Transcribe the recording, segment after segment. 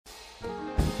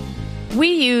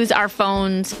We use our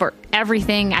phones for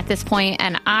everything at this point,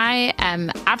 and I am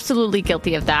absolutely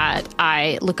guilty of that.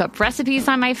 I look up recipes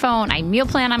on my phone. I meal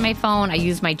plan on my phone. I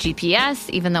use my GPS,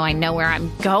 even though I know where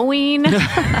I'm going.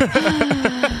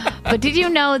 But did you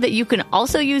know that you can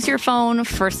also use your phone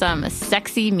for some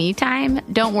sexy me time?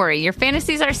 Don't worry, your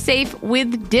fantasies are safe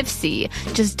with Dipsea.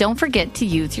 Just don't forget to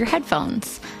use your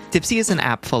headphones. Dipsea is an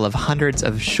app full of hundreds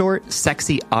of short,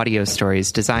 sexy audio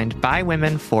stories designed by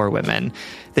women for women.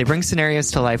 They bring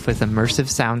scenarios to life with immersive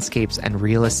soundscapes and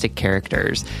realistic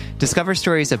characters. Discover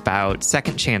stories about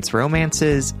second chance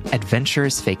romances,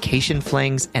 adventurous vacation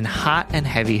flings, and hot and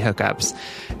heavy hookups.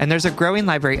 And there's a growing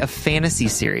library of fantasy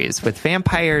series with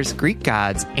vampires, Greek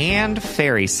gods, and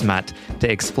fairy smut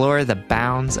to explore the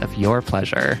bounds of your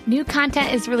pleasure. New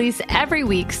content is released every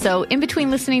week, so in between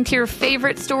listening to your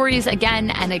favorite stories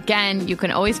again and again, you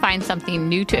can always find something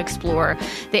new to explore.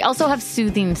 They also have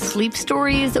soothing sleep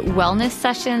stories, wellness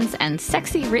sessions, and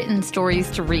sexy written stories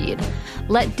to read.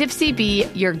 Let Dipsea be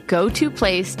your go-to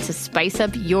place to spice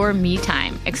up your me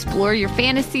time. Explore your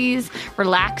fantasies,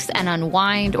 relax and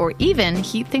unwind, or even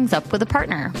heat things up with a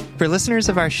partner. For listeners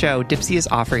of our show, Dipsea is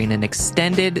offering an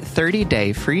extended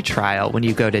 30-day free trial when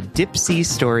you go to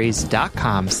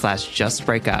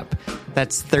dipseastories.com/justbreakup.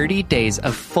 That's 30 days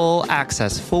of full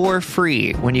access for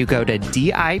free when you go to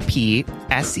DIPSEA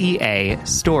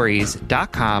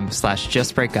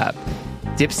stories.com/justbreakup.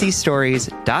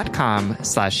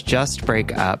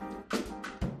 dipseastories.com/justbreakup.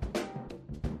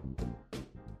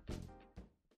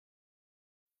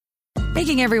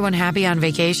 Making everyone happy on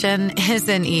vacation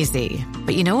isn't easy.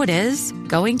 But you know what is?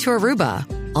 Going to Aruba.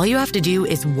 All you have to do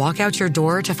is walk out your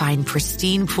door to find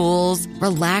pristine pools,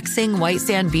 relaxing white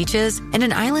sand beaches, and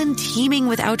an island teeming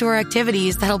with outdoor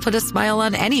activities that'll put a smile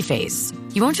on any face.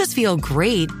 You won't just feel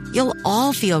great, you'll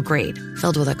all feel great,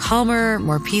 filled with a calmer,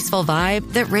 more peaceful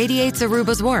vibe that radiates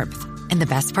Aruba's warmth. And the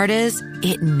best part is,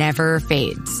 it never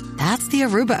fades. That's the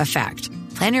Aruba effect.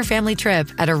 Plan your family trip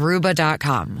at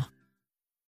Aruba.com.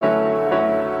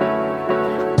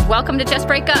 Welcome to Just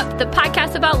Break Up, the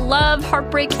podcast about love,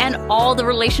 heartbreak, and all the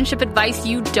relationship advice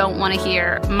you don't want to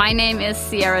hear. My name is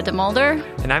Sierra DeMulder.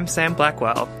 And I'm Sam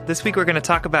Blackwell. This week we're going to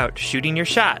talk about shooting your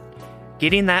shot,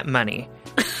 getting that money,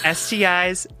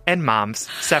 STIs, and moms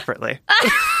separately.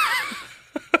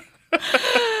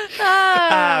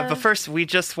 But first, we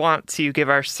just want to give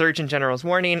our Surgeon General's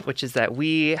warning, which is that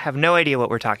we have no idea what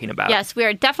we're talking about. Yes, we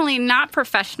are definitely not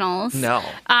professionals. No.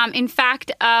 In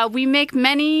fact, we make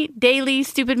many daily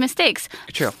stupid mistakes.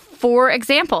 True. For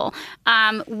example,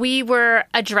 we were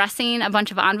addressing a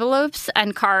bunch of envelopes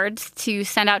and cards to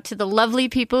send out to the lovely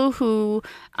people who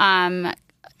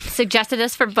suggested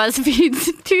us for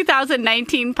BuzzFeed's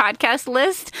 2019 podcast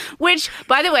list, which,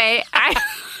 by the way,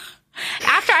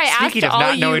 after I asked Speaking of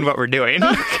not knowing what we're doing.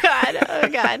 Oh,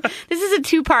 God. This is a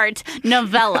two-part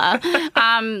novella.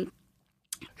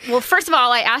 Well, first of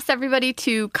all, I asked everybody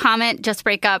to comment Just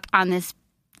Break Up on this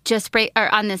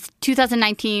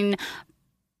 2019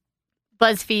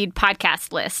 BuzzFeed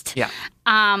podcast list. Yeah.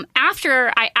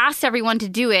 After I asked everyone to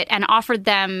do it and offered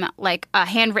them like a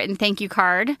handwritten thank you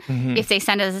card if they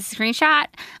send us a screenshot,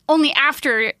 only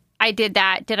after I did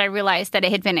that did I realize that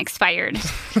it had been expired.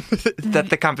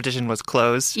 That the competition was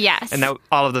closed. Yes. And that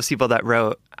all of those people that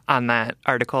wrote on that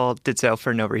article did so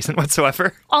for no reason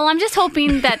whatsoever. Well, I'm just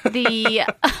hoping that the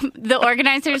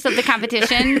organizers of the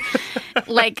competition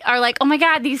are like, oh my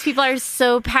God, these people are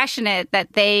so passionate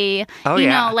that they, you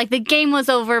know, like the game was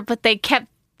over, but they kept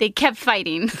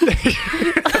fighting.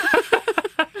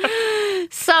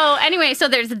 So anyway, so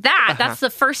there's that. That's the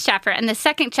first chapter. And the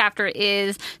second chapter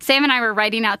is Sam and I were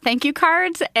writing out thank you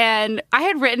cards. And I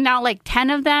had written out like 10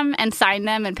 of them and signed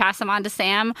them and passed them on to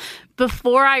Sam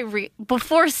before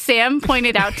Sam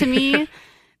pointed out to me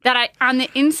that on the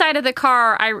inside of the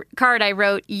card I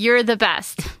wrote, "You're the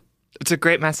best." It's a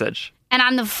great message. And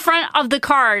on the front of the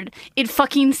card, it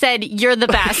fucking said, "You're the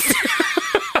best."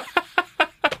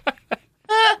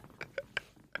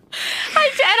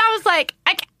 I was like,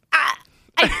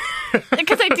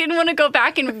 because I didn't want to go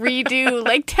back and redo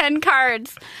like 10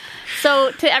 cards. So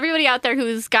to everybody out there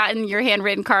who's gotten your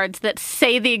handwritten cards that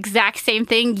say the exact same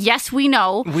thing, yes, we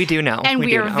know. We do know. And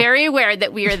we are very aware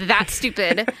that we are that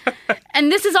stupid.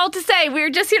 And this is all to say, we're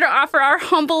just here to offer our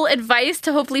humble advice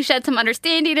to hopefully shed some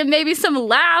understanding and maybe some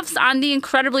laughs on the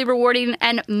incredibly rewarding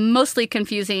and mostly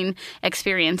confusing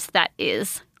experience that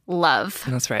is love.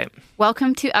 That's right.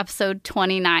 Welcome to episode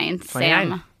 29,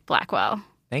 Sam Blackwell.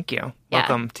 Thank you. Yeah.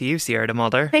 Welcome to you, Sierra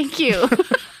DeMulder. Thank you.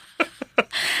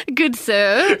 Good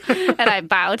sir. And I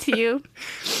bow to you.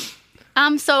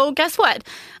 So guess what?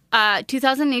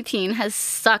 2018 has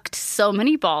sucked so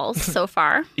many balls so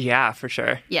far. Yeah, for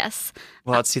sure. Yes.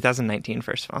 Well, it's 2019,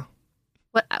 first of all.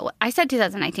 What I said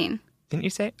 2019. Didn't you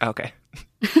say? Oh, okay.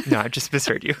 No, I just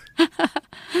misheard you.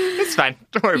 It's fine.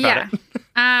 Don't worry about it.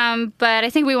 But I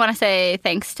think we want to say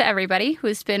thanks to everybody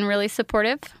who's been really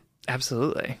supportive.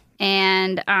 Absolutely.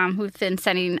 And who've been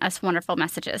sending us wonderful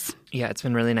messages. Yeah, it's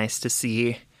been really nice to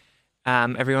see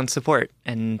everyone's support.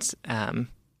 And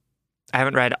I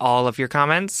haven't read all of your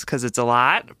comments because it's a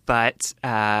lot, but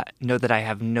know that I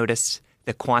have noticed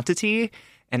the quantity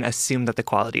and assume that the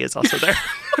quality is also there.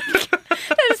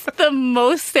 That's the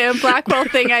most Sam Blackwell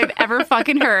thing I've ever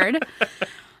fucking heard.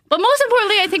 But most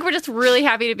importantly, I think we're just really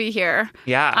happy to be here.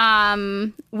 Yeah.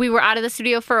 We were out of the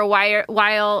studio for a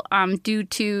while due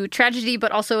to tragedy,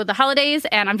 but also the holidays,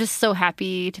 and I'm just so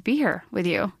happy to be here with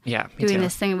you. Yeah, me doing too.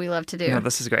 this thing we love to do. Yeah,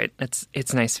 this is great.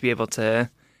 It's nice to be able to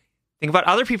think about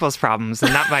other people's problems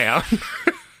and not my own.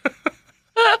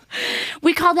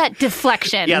 We call that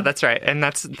deflection. Yeah, that's right. And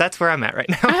that's where I'm at right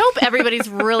now. I hope everybody's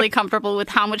really comfortable with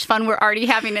how much fun we're already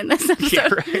having in this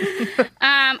episode. Yeah,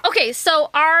 right. Okay,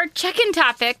 so our check-in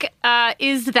topic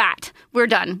is that. We're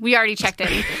done. We already checked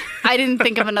in. I didn't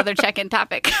think of another check-in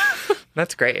topic.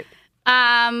 That's great.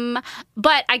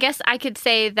 But I guess I could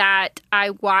say that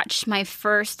I watched my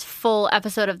first full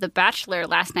episode of The Bachelor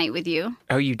last night with you.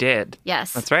 Oh, you did?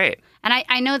 Yes. That's right. And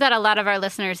I know that a lot of our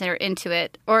listeners are into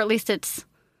it, or at least it's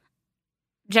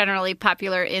generally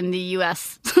popular in the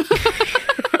U.S.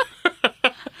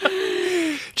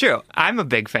 True. I'm a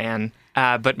big fan,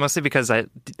 but mostly because I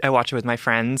watch it with my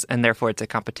friends, and therefore it's a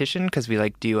competition because we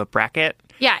do a bracket.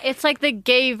 Yeah, it's like the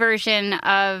gay version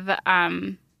of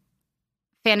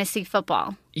fantasy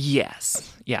football.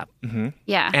 Yes. Yeah. Mm-hmm.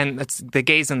 Yeah. And it's the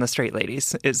gays and the straight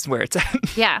ladies is where it's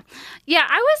at. Yeah. Yeah,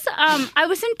 I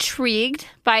was intrigued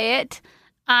by it.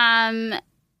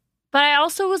 But I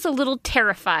also was a little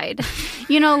terrified.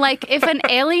 If an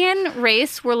alien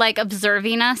race were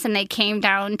observing us and they came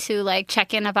down to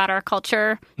check in about our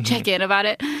culture, check in about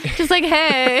it. Just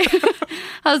hey,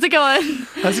 how's it going?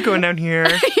 How's it going down here?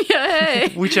 Yeah,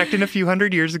 hey. We checked in a few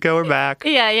hundred years ago. We're back.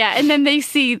 Yeah, yeah. And then they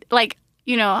see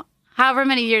however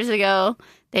many years ago,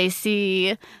 they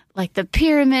see the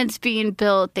pyramids being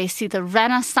built, they see the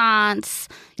Renaissance,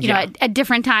 at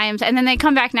different times. And then they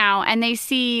come back now and they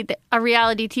see a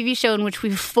reality TV show in which we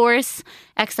force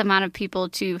X amount of people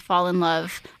to fall in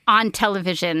love on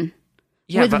television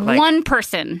with one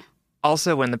person.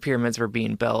 Also, when the pyramids were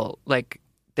being built,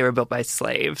 they were built by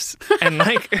slaves. And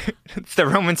the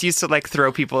Romans used to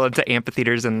throw people into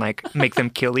amphitheaters and make them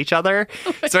kill each other.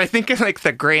 So I think in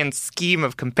the grand scheme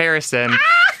of comparison,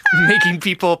 making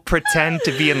people pretend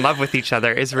to be in love with each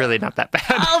other is really not that bad.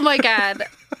 Oh my God.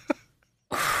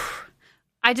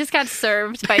 I just got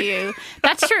served by you.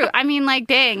 That's true. I mean,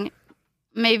 dang,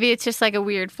 maybe it's just a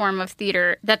weird form of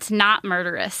theater that's not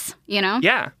murderous,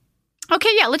 Yeah. Okay,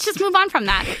 yeah, let's just move on from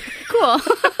that. Cool.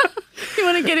 You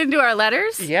want to get into our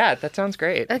letters? Yeah, that sounds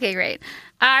great. Okay, great.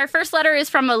 Our first letter is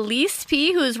from Elise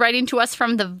P., who is writing to us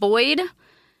from the void.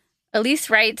 Elise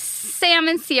writes, Sam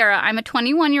and Sierra, I'm a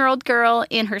 21-year-old girl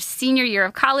in her senior year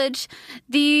of college.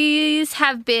 These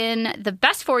have been the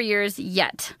best 4 years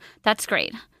yet. That's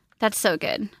great. That's so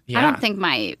good. Yeah. I don't think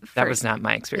that was not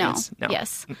my experience. No.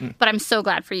 Yes. Mm-mm. But I'm so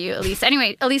glad for you, Elise.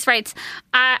 Anyway, Elise writes,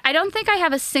 I don't think I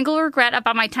have a single regret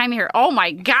about my time here. Oh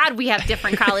my God, we have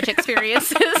different college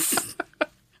experiences.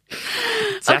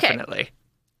 Definitely. Okay.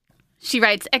 She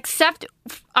writes, except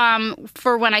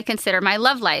for when I consider my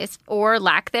love life or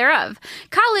lack thereof.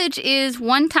 College is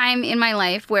one time in my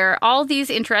life where all these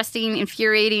interesting,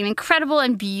 infuriating, incredible,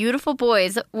 and beautiful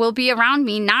boys will be around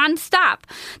me nonstop.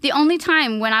 The only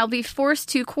time when I'll be forced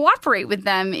to cooperate with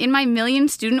them in my million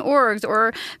student orgs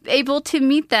or able to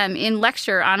meet them in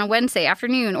lecture on a Wednesday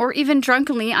afternoon or even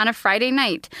drunkenly on a Friday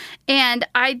night. And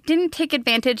I didn't take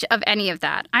advantage of any of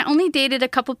that. I only dated a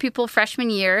couple people freshman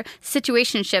year,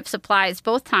 situationships applies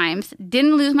both times,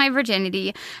 didn't lose my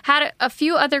virginity, had a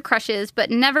few other crushes, but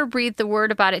never breathed a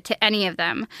word about it to any of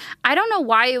them. I don't know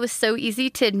why it was so easy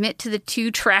to admit to the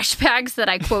two trash bags that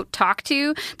I, quote, talked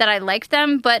to, that I liked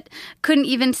them, but couldn't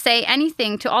even say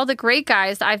anything to all the great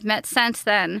guys I've met since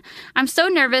then. I'm so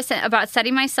nervous about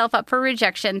setting myself up for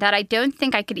rejection that I don't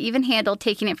think I could even handle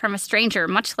taking it from a stranger,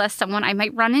 much less someone I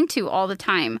might run into all the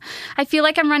time. I feel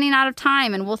like I'm running out of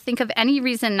time and will think of any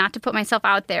reason not to put myself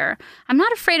out there. I'm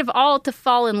not afraid of all to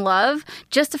fall in love,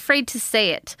 just afraid to say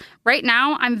it. Right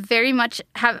now, I very much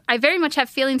have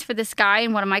feelings for this guy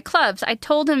in one of my clubs. I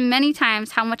told him many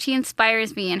times how much he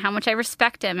inspires me and how much I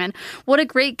respect him and what a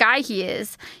great guy he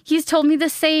is. He's told me the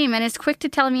same and is quick to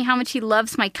tell me how much he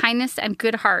loves my kindness and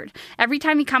good heart. Every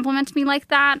time he compliments me like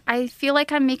that, I feel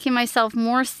like I'm making myself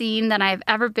more seen than I've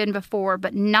ever been before,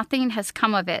 but nothing has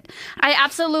come of it. I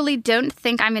absolutely don't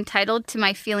think I'm entitled to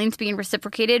my feelings being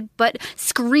reciprocated, but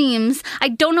screams, I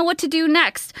don't know what to do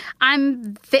next.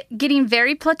 I'm getting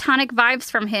very platonic vibes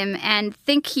from him and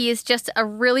think he is just a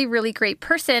really, really great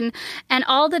person, and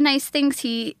all the nice things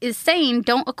he is saying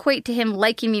don't equate to him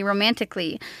liking me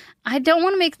romantically. I don't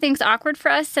want to make things awkward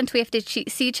for us since we have to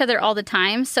see each other all the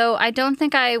time, so I don't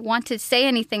think I want to say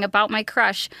anything about my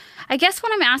crush. I guess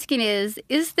what I'm asking is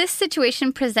this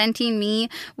situation presenting me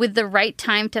with the right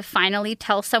time to finally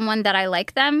tell someone that I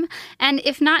like them? And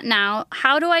if not now,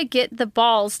 how do I get the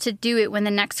balls to do it when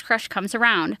the next crush comes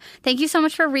around? Thank you so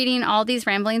much for reading all these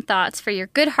rambling thoughts, for your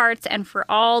good hearts, and for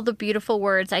all the beautiful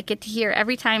words I get to hear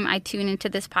every time I tune into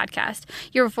this podcast.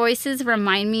 Your voices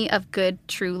remind me of good,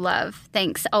 true love.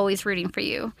 Thanks. Always rooting for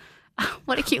you. Oh,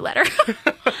 what a cute letter.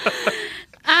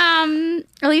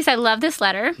 Elise, I love this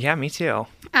letter. Yeah, me too.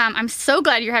 I'm so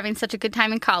glad you're having such a good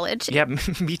time in college. Yeah,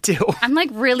 me too. I'm like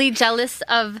really jealous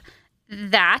of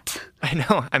that. I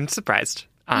know. I'm surprised,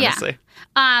 honestly.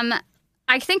 Yeah.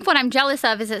 I think what I'm jealous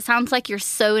of is it sounds like you're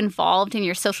so involved in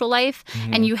your social life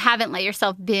and you haven't let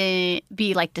yourself be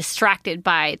like distracted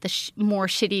by the more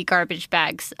shitty garbage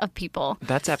bags of people.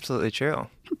 That's absolutely true.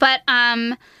 But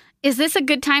is this a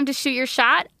good time to shoot your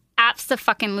shot?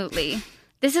 Abso-fucking-lutely.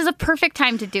 This is a perfect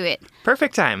time to do it.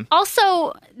 Perfect time.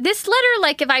 Also, this letter,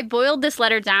 like if I boiled this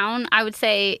letter down, I would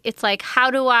say it's like, how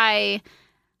do I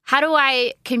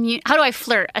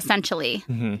flirt, essentially?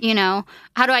 Mm-hmm. You know,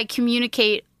 how do I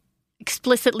communicate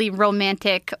explicitly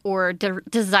romantic or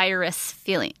desirous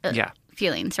feelings,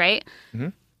 right? Mm-hmm.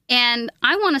 And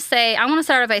I want to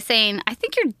start off by saying, I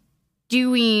think you're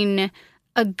doing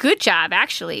a good job,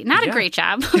 actually. Not a great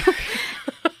job.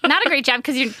 Not a great job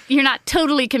because you're not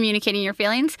totally communicating your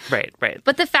feelings. Right.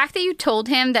 But the fact that you told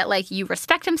him that, like, you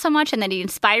respect him so much and that he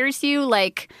inspires you,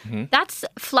 like, that's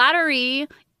flattery,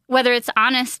 whether it's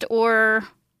honest or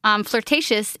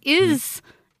flirtatious, is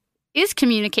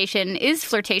communication, is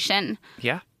flirtation.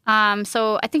 Yeah.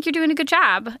 So I think you're doing a good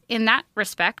job in that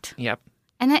respect. Yep.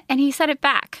 And he said it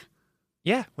back.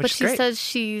 Yeah, but she says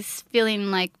she's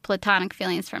feeling like platonic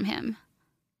feelings from him.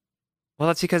 Well,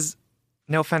 that's because,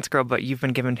 no offense, girl, but you've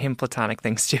been giving him platonic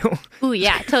things too. Ooh,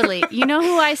 yeah, totally. You know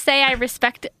who I say I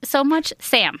respect so much?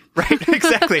 Sam. Right,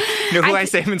 exactly. You know who I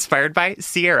say I'm inspired by?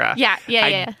 Sierra. Yeah.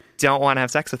 I don't want to have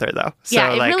sex with her, though. So,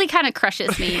 yeah, it really kind of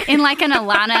crushes me in like an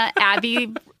Alana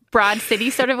Abbey Broad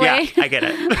City sort of way. Yeah, I get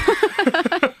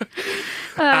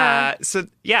it. So,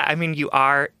 yeah, I mean, you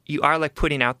are like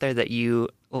putting out there that you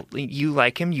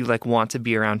like him, you like want to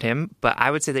be around him, but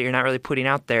I would say that you're not really putting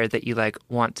out there that you like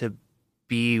want to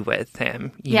be with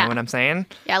him. You know what I'm saying?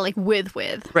 Yeah, like with.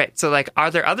 Right. So like,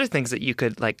 are there other things that you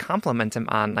could like compliment him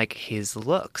on, like his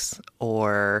looks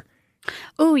or...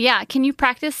 Oh, yeah. Can you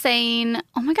practice saying,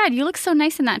 oh my God, you look so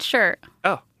nice in that shirt?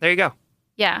 Oh, there you go.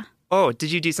 Yeah. Oh,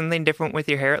 did you do something different with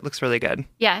your hair? It looks really good.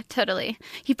 Yeah, totally.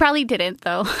 He probably didn't,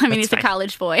 though. I mean, he's a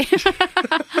college boy.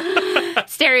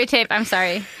 Stereotype. I'm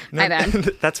sorry. My bad.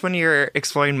 That's when you're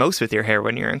exploring most with your hair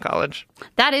when you're in college.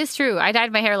 That is true. I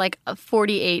dyed my hair like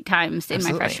 48 times in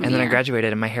my freshman year. And then I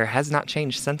graduated, and my hair has not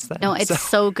changed since then. No, it's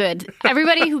so good.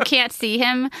 Everybody who can't see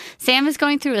him, Sam is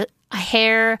going through a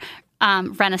hair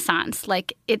renaissance.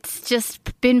 Like, it's just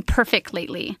been perfect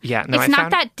lately. Yeah, no, it's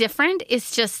not that different.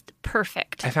 It's just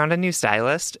perfect. I found a new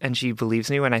stylist, and she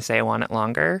believes me when I say I want it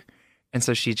longer, and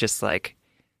so she just like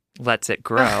lets it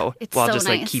grow while so just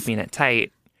nice. like keeping it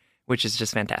tight, which is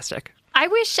just fantastic. I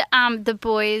wish the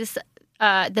boys,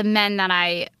 the men that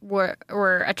I were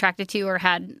attracted to or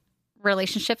had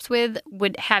relationships with,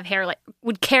 would have hair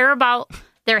would care about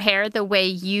their hair the way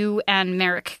you and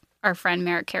Merrick, our friend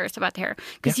Merrick, cares about the hair.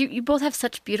 Because you both have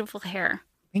such beautiful hair.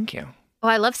 Thank you. Oh,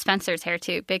 I love Spencer's hair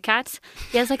too. Big Cats.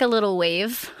 He has like a little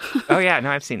wave. Oh yeah, no,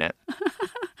 I've seen it.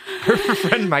 Her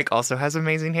friend Mike also has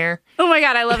amazing hair. Oh my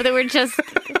God, I love that we're just...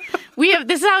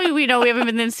 This is how we know we haven't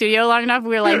been in the studio long enough.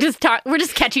 We're like we're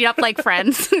just catching up like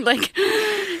friends. like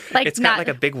it's got like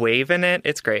a big wave in it.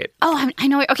 It's great. Oh, I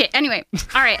know. Okay, anyway.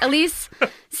 All right, Elise.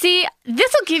 See,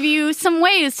 this will give you some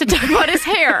ways to talk about his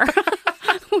hair.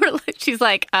 She's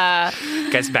like,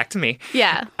 Guys, back to me.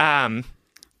 Yeah.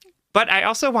 But I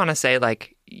also want to say,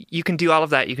 like, you can do all of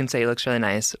that. You can say it looks really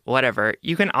nice, whatever.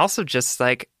 You can also just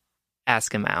like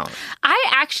ask him out. I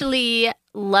actually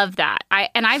love that.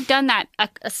 I've done that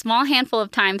a small handful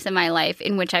of times in my life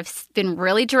in which I've been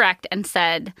really direct and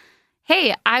said,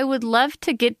 hey, I would love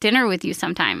to get dinner with you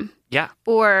sometime. Yeah.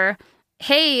 Or,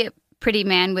 hey, pretty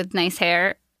man with nice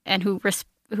hair and who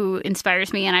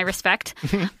inspires me and I respect.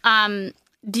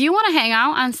 Do you want to hang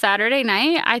out on Saturday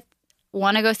night? I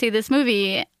want to go see this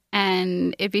movie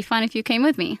and it'd be fun if you came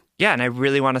with me. Yeah, and I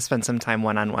really want to spend some time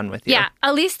one-on-one with you. Yeah,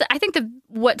 at least I think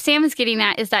what Sam is getting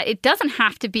at is that it doesn't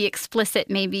have to be explicit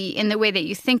maybe in the way that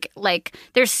you think. Like,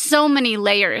 there's so many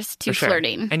layers to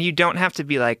flirting. And you don't have to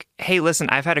be like, hey, listen,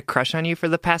 I've had a crush on you for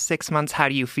the past 6 months. How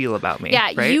do you feel about me?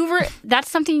 Yeah, right? That's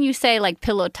something you say like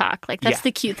pillow talk. Like, that's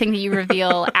the cute thing that you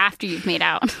reveal after you've made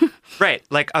out. Right,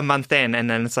 like a month in, and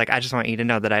then it's like, I just want you to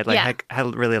know that I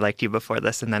really liked you before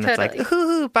this. And then it's like,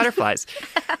 ooh, butterflies.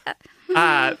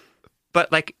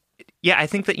 But like, yeah, I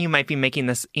think that you might be making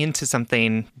this into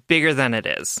something bigger than it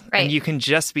is. Right. And you can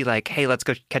just be like, hey, let's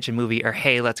go catch a movie, or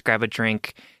hey, let's grab a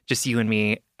drink, just you and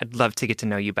me. I'd love to get to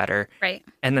know you better. Right.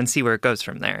 And then see where it goes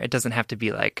from there. It doesn't have to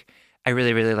be like, I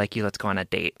really, really like you. Let's go on a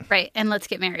date. Right. And let's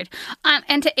get married.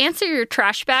 And to answer your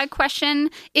trash bag question,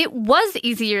 it was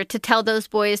easier to tell those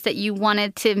boys that you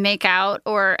wanted to make out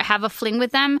or have a fling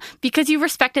with them because you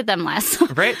respected them less.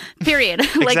 Right. Period.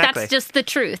 Exactly. Like, that's just the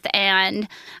truth. And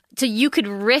so you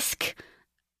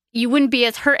wouldn't be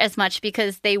as hurt as much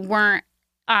because they weren't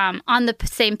on the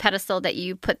same pedestal that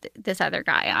you put this other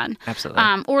guy on. Absolutely.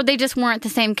 Or they just weren't the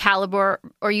same caliber,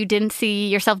 or you didn't see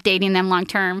yourself dating them long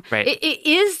term. Right. It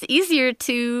is easier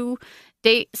to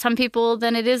date some people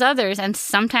than it is others, and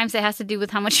sometimes it has to do with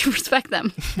how much you respect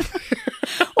them.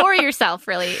 Or yourself,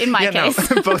 really, in my case.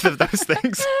 No, both of those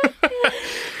things.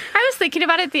 I was thinking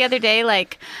about it the other day,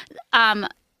 like,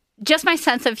 just my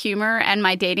sense of humor and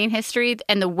my dating history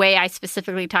and the way I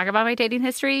specifically talk about my dating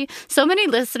history. So many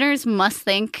listeners must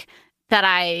think that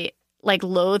I like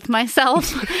loathe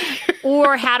myself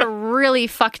or had a really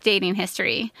fucked dating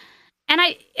history. And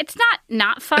it's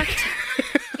not fucked.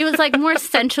 It was like more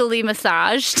sensually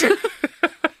massaged.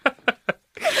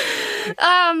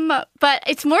 But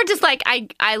it's more just like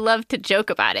I love to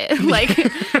joke about it. Like,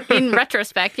 in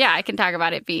retrospect, yeah, I can talk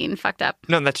about it being fucked up.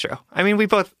 No, that's true. I mean, we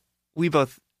both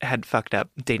had fucked up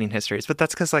dating histories, but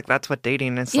that's because like that's what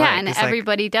dating is like. Yeah, and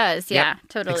everybody does. Yeah,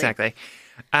 totally. Exactly.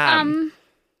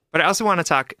 But I also want to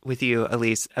talk with you,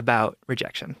 Elise, about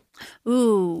rejection.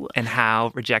 Ooh. And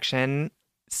how rejection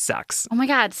sucks. Oh my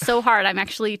God, so hard. I'm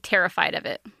actually terrified of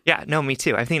it. Yeah, no, me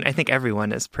too. I think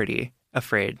everyone is pretty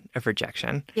afraid of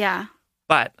rejection. Yeah.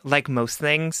 But like most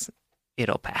things,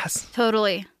 it'll pass.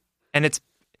 Totally. And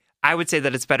I would say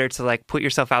that it's better to like put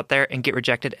yourself out there and get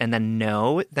rejected and then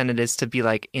know than it is to be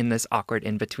like in this awkward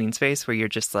in-between space where you're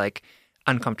just like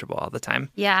uncomfortable all the time.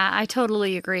 Yeah, I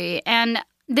totally agree. And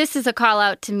this is a call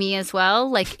out to me as well.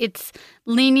 Like, it's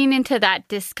leaning into that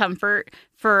discomfort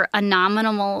for a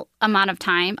nominal amount of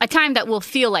time, a time that will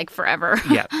feel like forever.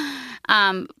 Yeah.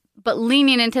 But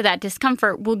leaning into that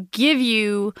discomfort will give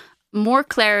you more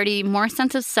clarity, more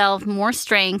sense of self, more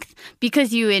strength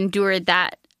because you endured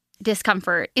that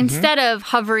discomfort instead of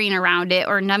hovering around it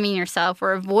or numbing yourself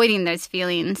or avoiding those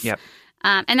feelings. Yep.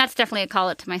 And that's definitely a call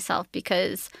out to myself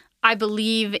because I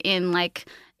believe in like,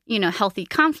 healthy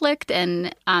conflict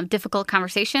and difficult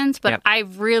conversations, but I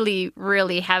really,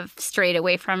 really have strayed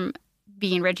away from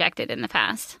being rejected in the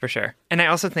past. For sure. And I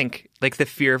also think like the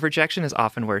fear of rejection is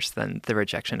often worse than the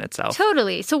rejection itself.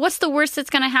 Totally. So what's the worst that's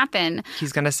going to happen?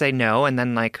 He's going to say no and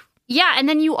then like... Yeah, and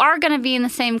then you are going to be in the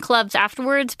same clubs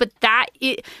afterwards, but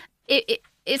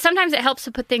sometimes it helps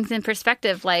to put things in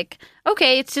perspective. Like,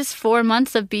 okay, it's just 4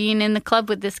 months of being in the club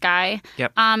with this guy.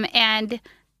 Yep. And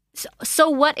so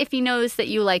what if he knows that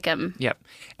you like him? Yep.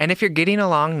 And if you're getting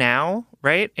along now,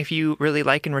 right? If you really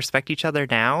like and respect each other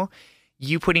now,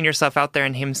 you putting yourself out there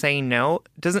and him saying no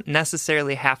doesn't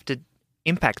necessarily have to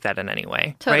impact that in any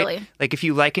way. Totally. Right? Like if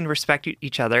you like and respect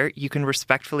each other, you can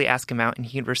respectfully ask him out and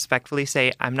he can respectfully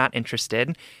say, I'm not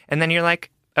interested. And then you're like,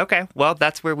 okay, well,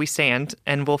 that's where we stand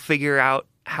and we'll figure out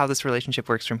how this relationship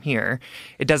works from here.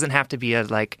 It doesn't have to be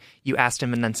like you asked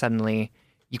him and then suddenly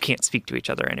you can't speak to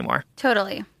each other anymore.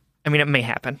 Totally. I mean, it may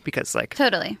happen because like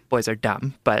totally boys are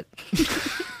dumb, but...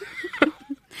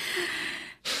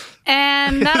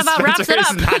 And that about wraps it up.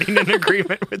 Spencer is nodding in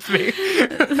agreement with me.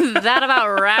 That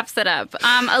about wraps it up.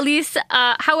 Elise,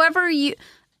 however you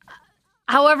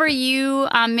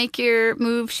make your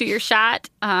move, shoot your shot,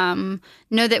 know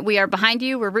that we are behind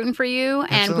you. We're rooting for you.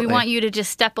 And Absolutely. We want you to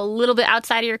just step a little bit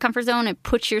outside of your comfort zone and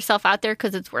put yourself out there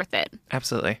because it's worth it.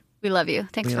 Absolutely. We love you.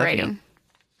 Thanks for writing.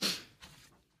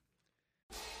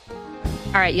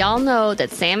 All right, y'all know that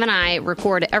Sam and I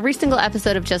record every single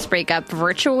episode of Just Break Up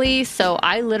virtually, so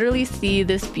I literally see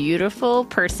this beautiful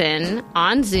person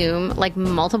on Zoom like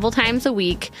multiple times a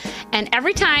week, and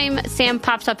every time Sam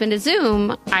pops up into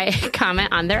Zoom, I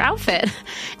comment on their outfit.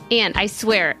 And I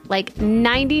swear, like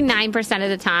 99% of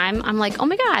the time, I'm like, oh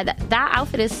my God, that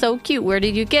outfit is so cute. Where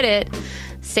did you get it?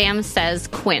 Sam says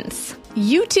Quince.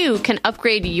 You too can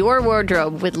upgrade your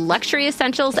wardrobe with luxury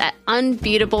essentials at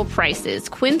unbeatable prices.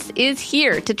 Quince is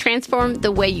here to transform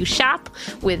the way you shop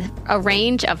with a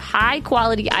range of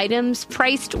high-quality items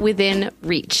priced within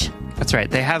reach. That's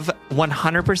right. They have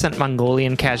 100%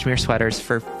 Mongolian cashmere sweaters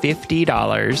for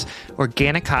 $50,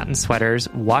 organic cotton sweaters,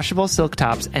 washable silk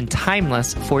tops, and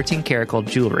timeless 14-karat gold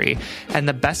jewelry. And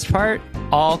the best part,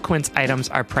 all Quince items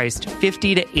are priced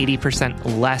 50 to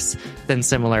 80% less than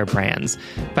similar brands.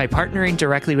 By partnering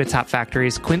directly with top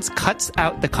factories, Quince cuts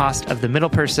out the cost of the middle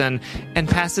person and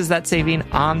passes that saving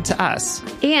on to us.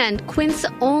 And Quince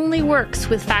only works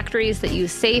with factories that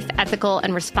use safe, ethical,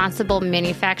 and responsible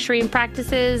manufacturing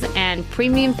practices and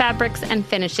premium fabrics and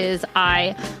finishes.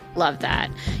 I love that.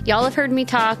 Y'all have heard me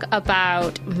talk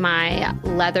about my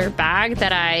leather bag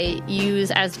that I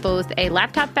use as both a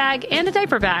laptop bag and a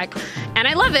diaper bag. And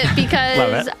I love it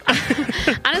because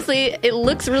honestly, it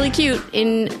looks really cute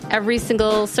in every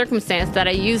single circumstance that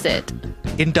I use it.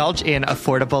 Indulge in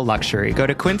affordable luxury. Go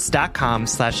to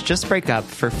quince.com/justbreakup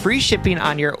for free shipping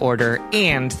on your order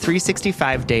and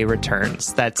 365-day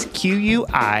returns. That's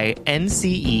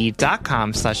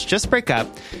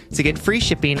QUINCE.com/justbreakup to get free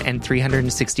shipping and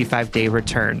 365-day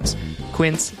returns.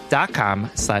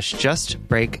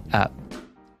 Quince.com/justbreakup.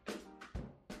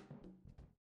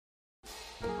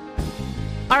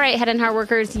 All right, Head and Heart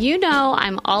workers, you know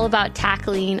I'm all about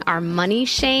tackling our money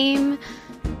shame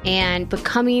and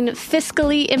becoming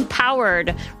fiscally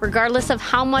empowered, regardless of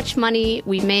how much money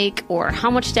we make or how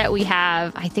much debt we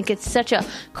have. I think it's such a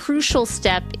crucial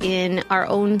step in our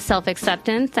own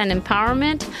self-acceptance and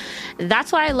empowerment.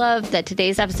 That's why I love that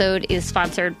today's episode is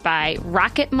sponsored by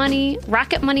Rocket Money.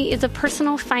 Rocket Money is a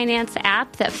personal finance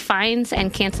app that finds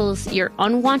and cancels your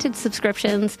unwanted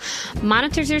subscriptions,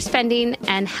 monitors your spending,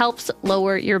 and helps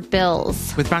lower your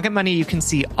bills. With Rocket Money, you can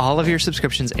see all of your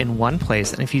subscriptions in one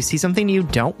place, and if you see something you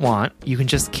don't want, you can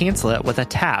just cancel it with a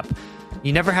tap.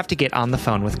 You never have to get on the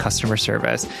phone with customer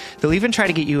service. They'll even try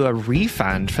to get you a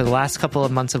refund for the last couple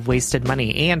of months of wasted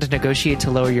money and negotiate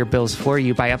to lower your bills for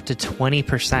you by up to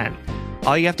 20%.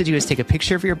 All you have to do is take a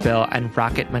picture of your bill, and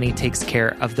Rocket Money takes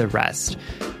care of the rest.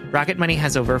 Rocket Money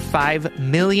has over 5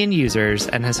 million users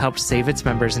and has helped save its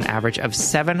members an average of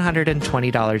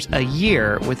 $720 a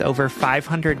year with over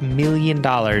 $500 million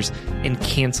in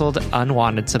canceled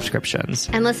unwanted subscriptions.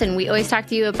 And listen, we always talk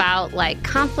to you about like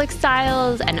conflict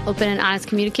styles and open and honest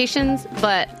communications,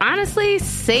 but honestly,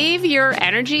 save your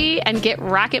energy and get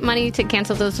Rocket Money to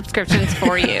cancel those subscriptions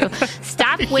for you.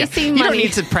 Stop wasting money. You don't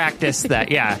need to practice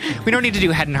that. Yeah. We don't need to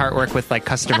do head and heart work with like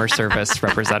customer service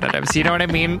representatives. You know what I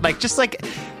mean? Like, just like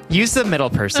use the middle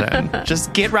person.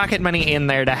 Just get Rocket Money in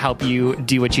there to help you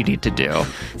do what you need to do.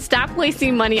 Stop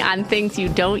wasting money on things you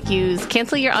don't use.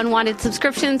 Cancel your unwanted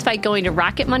subscriptions by going to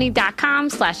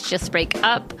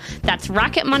rocketmoney.com/justbreakup. That's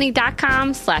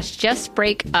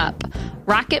rocketmoney.com/justbreakup.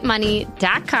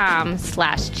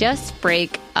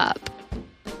 rocketmoney.com/justbreakup.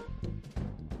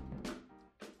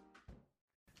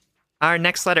 Our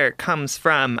next letter comes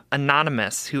from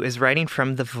Anonymous, who is writing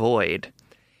from the void.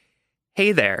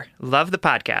 Hey there. Love the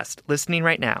podcast. Listening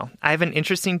right now. I have an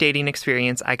interesting dating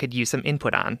experience I could use some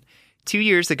input on. 2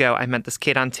 years ago, I met this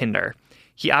kid on Tinder.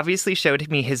 He obviously showed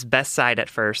me his best side at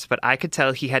first, but I could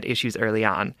tell he had issues early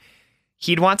on.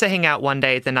 He'd want to hang out one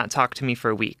day, then not talk to me for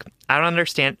a week. I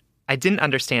didn't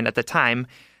understand at the time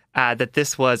that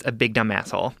this was a big dumb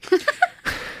asshole.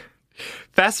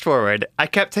 Fast forward, I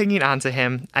kept hanging on to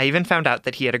him. I even found out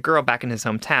that he had a girl back in his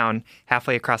hometown,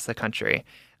 halfway across the country.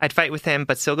 I'd fight with him,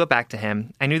 but still go back to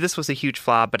him. I knew this was a huge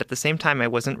flaw, but at the same time, I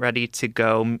wasn't ready to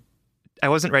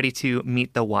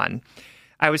meet the one.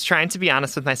 I was trying to be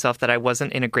honest with myself that I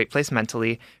wasn't in a great place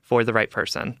mentally for the right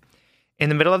person. In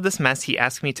the middle of this mess, he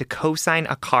asked me to co-sign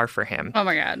a car for him. Oh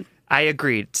my God. I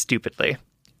agreed, stupidly.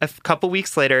 A couple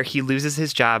weeks later, he loses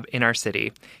his job in our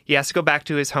city. He has to go back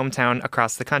to his hometown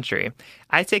across the country.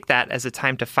 I take that as a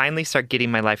time to finally start getting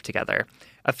my life together.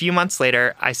 A few months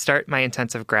later, I start my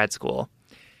intensive grad school.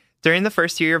 During the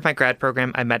first year of my grad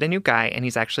program, I met a new guy, and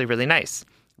he's actually really nice.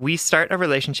 We start a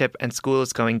relationship, and school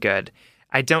is going good.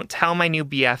 I don't tell my new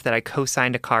BF that I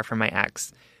co-signed a car for my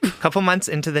ex. A couple months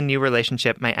into the new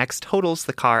relationship, my ex totals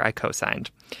the car I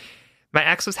co-signed. My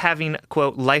ex was having,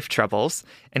 quote, life troubles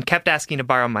and kept asking to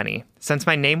borrow money. Since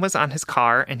my name was on his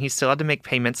car and he still had to make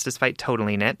payments despite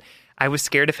totaling it, I was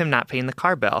scared of him not paying the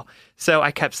car bill, so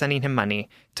I kept sending him money,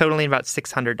 totaling about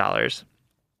 $600.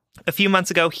 A few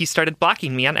months ago, he started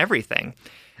blocking me on everything.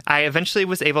 I eventually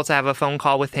was able to have a phone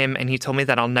call with him, and he told me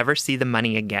that I'll never see the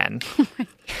money again.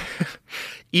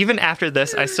 Even after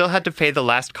this, I still had to pay the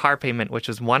last car payment, which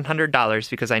was $100,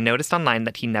 because I noticed online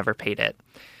that he never paid it.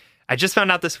 I just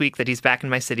found out this week that he's back in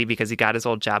my city because he got his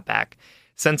old job back.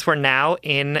 Since we're now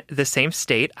in the same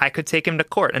state, I could take him to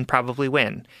court and probably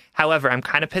win. However, I'm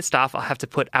kind of pissed off I'll have to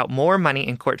put out more money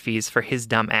in court fees for his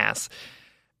dumb ass.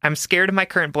 I'm scared of my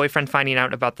current boyfriend finding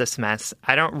out about this mess.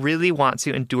 I don't really want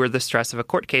to endure the stress of a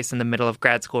court case in the middle of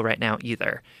grad school right now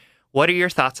either. What are your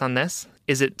thoughts on this?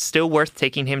 Is it still worth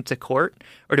taking him to court,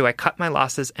 or do I cut my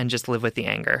losses and just live with the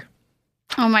anger?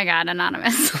 Oh my God,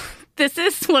 Anonymous. This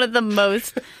is one of the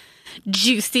most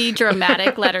juicy,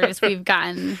 dramatic letters we've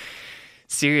gotten.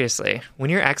 Seriously, when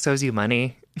your ex owes you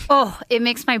money... Oh, it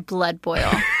makes my blood boil.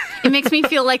 It makes me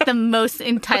feel like the most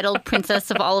entitled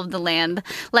princess of all of the land.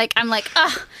 Like, I'm like,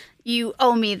 you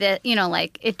owe me that,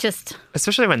 like, it just...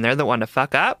 Especially when they're the one to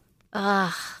fuck up.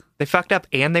 They fucked up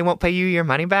and they won't pay you your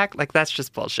money back? Like, that's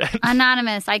just bullshit.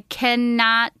 Anonymous, I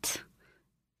cannot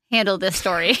handle this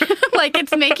story. Like,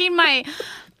 it's making my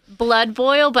blood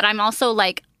boil, but I'm also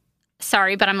like,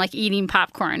 sorry, but I'm like eating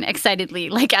popcorn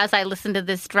excitedly. Like, as I listen to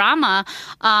this drama,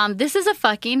 this is a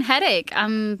fucking headache.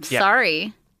 I'm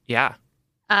sorry. Yeah.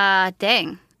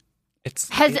 Dang.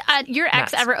 Has your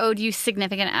ex nuts. ever owed you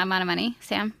significant amount of money,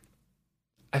 Sam?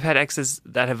 I've had exes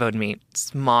that have owed me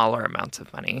smaller amounts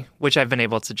of money, which I've been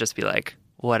able to just be like,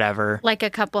 whatever. Like a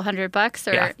couple $100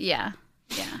 or yeah.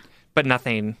 But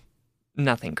nothing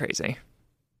crazy.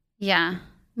 Yeah,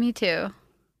 me too.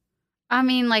 I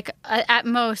mean, like at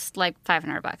most like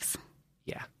 $500.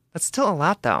 Yeah. That's still a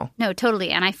lot though. No, totally.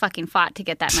 And I fucking fought to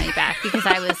get that money back because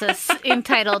I was a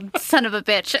entitled son of a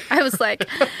bitch. I was like,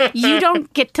 you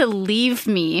don't get to leave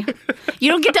me.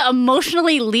 You don't get to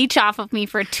emotionally leech off of me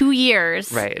for 2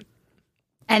 years. Right.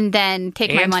 And then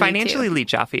take my money and financially too.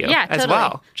 leech off of you totally. as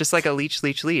well. Just like a leech.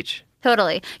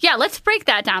 Totally. Yeah, let's break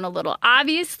that down a little.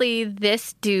 Obviously,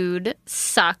 this dude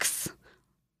sucks.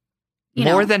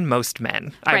 More than most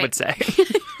men, I would say.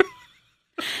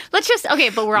 Let's just,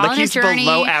 but we're all on a journey. He's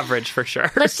below average for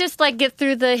sure. Let's just get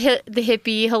through the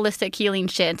hippie holistic healing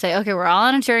shit and say, okay, we're all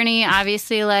on a journey.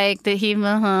 Obviously, like he's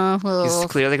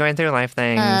clearly going through life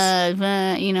things.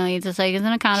 He's just like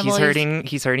isn't accountable.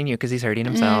 He's hurting you because he's hurting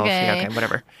himself. Okay. Yeah, okay,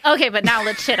 whatever. Okay, but now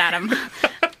let's shit at him.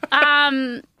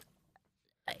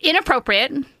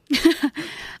 Inappropriate,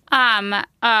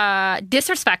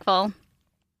 disrespectful.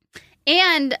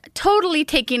 And totally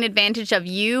taking advantage of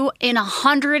you in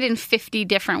 150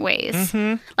 different ways.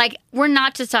 Mm-hmm. Like, we're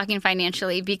not just talking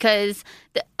financially because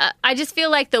I just feel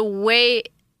like the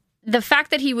fact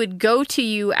that he would go to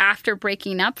you after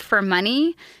breaking up for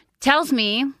money tells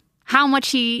me how much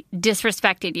he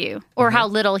disrespected you or how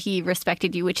little he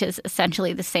respected you, which is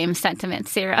essentially the same sentiment,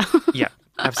 Sarah. Yeah,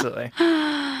 absolutely.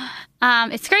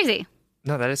 It's crazy.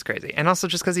 No, that is crazy. And also,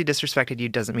 just because he disrespected you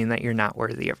doesn't mean that you're not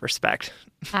worthy of respect.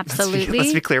 Absolutely.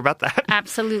 Let's be clear about that.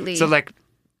 Absolutely. So,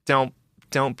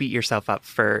 don't beat yourself up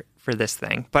for this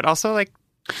thing. But also,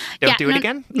 don't do it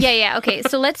again. Yeah. Okay,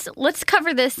 so let's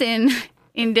cover this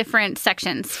in different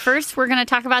sections. First, we're going to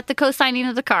talk about the co-signing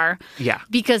of the car. Yeah.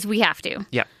 Because we have to.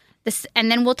 Yeah.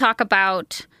 And then we'll talk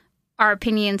about our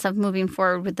opinions of moving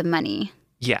forward with the money.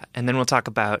 Yeah. And then we'll talk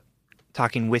about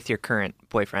talking with your current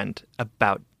boyfriend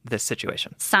about this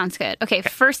situation. Sounds good. Okay,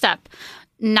 first up,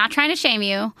 not trying to shame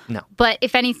you. No. But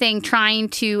if anything, trying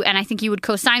to, and I think you would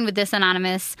co-sign with this,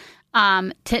 Anonymous,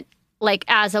 to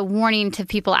as a warning to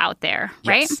people out there,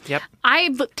 right? Yes. Yep.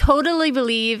 I totally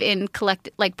believe in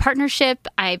partnership.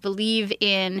 I believe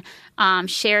in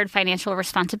shared financial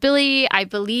responsibility. I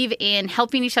believe in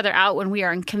helping each other out when we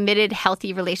are in committed,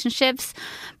 healthy relationships.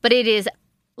 But it is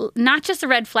not just a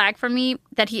red flag for me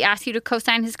that he asked you to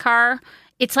co-sign his car.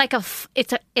 It's like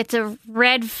it's a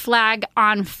red flag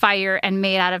on fire and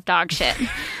made out of dog shit.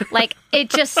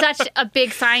 It's just such a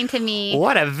big sign to me.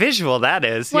 What a visual that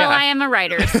is. Well, yeah. I am a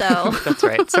writer, so. That's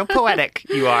right. So poetic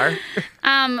you are.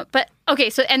 But okay,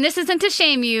 so, and this isn't to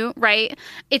shame you, right?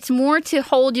 It's more to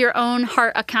hold your own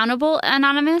heart accountable,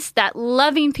 Anonymous, that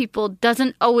loving people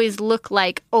doesn't always look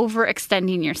like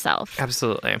overextending yourself.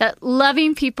 Absolutely. That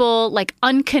loving people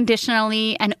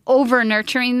unconditionally and over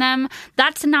nurturing them,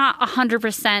 that's not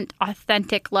 100%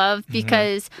 authentic love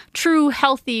because true,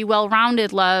 healthy,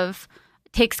 well-rounded love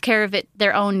takes care of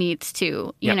their own needs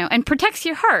too, you know, and protects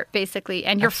your heart basically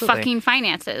and your fucking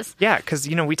finances. Yeah, because,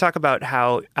 we talk about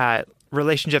how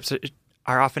relationships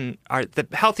are often the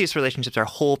healthiest relationships are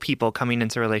whole people coming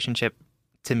into a relationship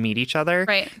to meet each other.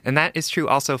 Right. And that is true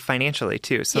also financially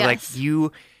too. So like Yes.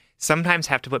 you sometimes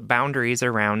have to put boundaries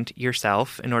around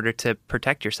yourself in order to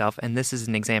protect yourself. And this is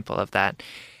an example of that.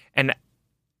 And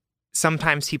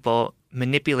sometimes people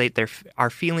manipulate our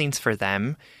feelings for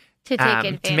them To take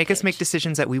advantage. to make us make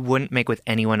decisions that we wouldn't make with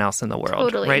anyone else in the world.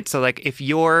 Totally. Right. So like if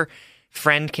your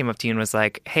friend came up to you and was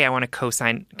like, hey, I want to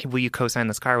co-sign, will you co-sign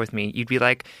this car with me? You'd be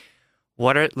like,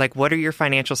 what are your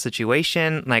financial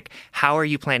situation? Like, how are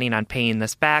you planning on paying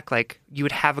this back? Like, you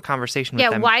would have a conversation with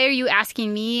them. Why are you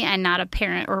asking me and not a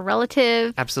parent or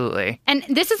relative? Absolutely. And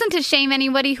this isn't to shame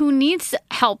anybody who needs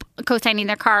help co-signing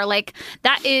their car. Like,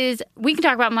 that is, we can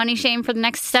talk about money shame for the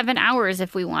next 7 hours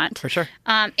if we want. For sure.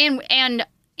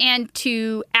 And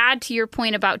to add to your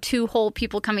point about two whole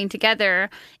people coming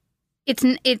together,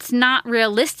 it's not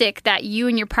realistic that you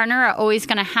and your partner are always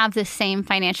going to have the same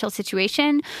financial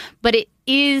situation, but it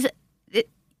is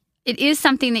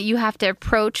something that you have to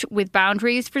approach with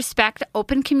boundaries, respect,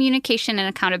 open communication, and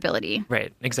accountability.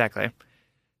 Right. Exactly.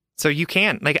 So you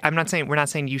can, like, we're not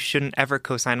saying you shouldn't ever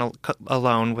co-sign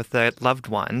alone with a loved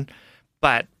one,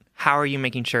 but how are you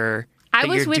making sure that I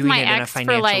was you're with doing my it in a ex for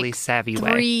financially like savvy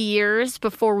 3 way? years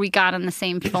before we got on the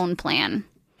same phone plan.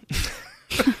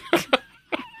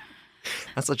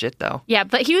 That's legit, though. Yeah,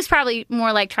 but he was probably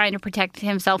more like trying to protect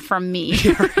himself from me.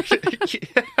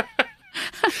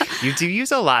 You do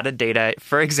use a lot of data.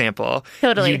 For example,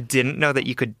 Totally. You didn't know that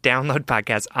you could download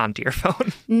podcasts onto your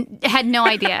phone. Had no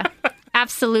idea.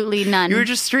 Absolutely none. You were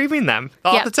just streaming them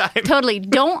all Yeah, the time. Totally.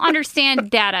 Don't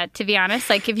understand data, to be honest.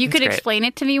 Like, if you could great. explain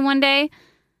it to me one day,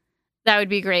 that would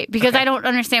be great. Because I don't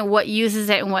understand what uses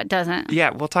it and what doesn't.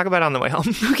 Yeah, we'll talk about it on the way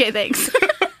home. Okay, thanks.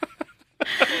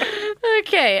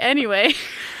 Okay, anyway.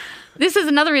 This is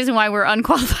another reason why we're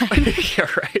unqualified. Yeah,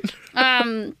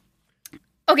 right.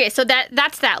 Okay, so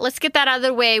that's that. Let's get that out of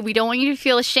the way. We don't want you to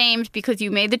feel ashamed because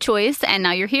you made the choice and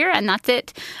now you're here and that's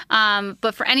it.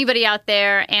 But for anybody out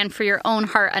there and for your own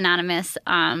heart, Anonymous,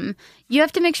 you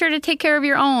have to make sure to take care of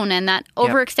your own, and that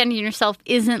overextending yourself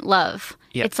isn't love.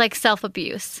 Yep. It's like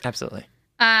self-abuse. Absolutely.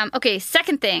 Okay,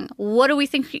 second thing. What do we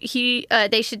think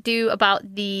they should do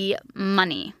about the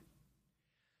money?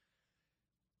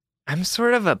 I'm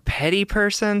sort of a petty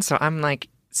person, so I'm like,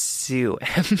 sue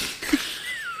him.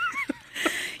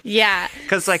 Yeah.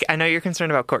 Because, like, I know you're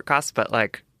concerned about court costs, but,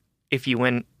 like, if you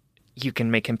win, you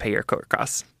can make him pay your court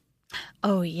costs.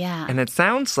 Oh, yeah. And it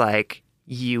sounds like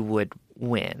you would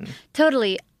win.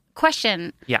 Totally.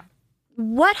 Question. Yeah.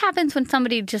 What happens when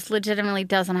somebody just legitimately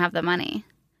doesn't have the money?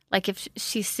 Like, if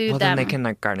she sued Well, them. then they can,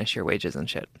 like, garnish your wages and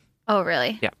shit. Oh,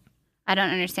 really? Yeah. I don't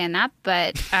understand that,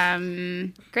 but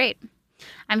great.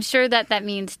 I'm sure that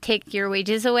means take your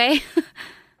wages away.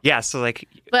 Yeah, so, like,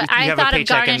 But if you I have a thought of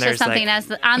paycheck and garnish as there's, something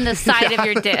like, as on the side of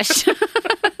your dish.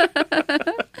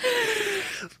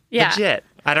 Yeah. legit.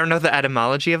 I don't know the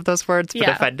etymology of those words, but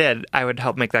Yeah. if I did, I would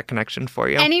help make that connection for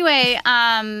you. Anyway,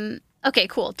 okay,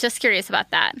 cool. Just curious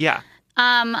about that. Yeah.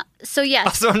 So yes,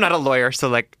 Also, I'm not a lawyer, so,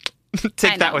 like, I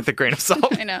take that know. with a grain of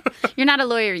salt. I know. You're not a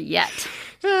lawyer yet.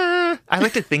 I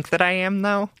like to think that I am,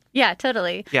 though. Yeah,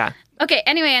 totally. Yeah. Okay,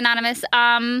 anyway, Anonymous,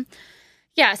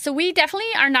 yeah, so we definitely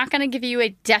are not going to give you a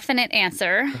definite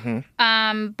answer.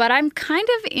 Mm-hmm. But I'm kind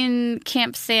of in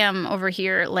Camp Sam over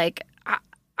here. Like,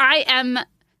 I am,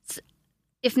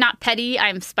 if not petty,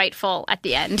 I'm spiteful at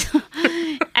the end.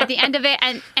 At the end of it.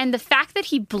 And the fact that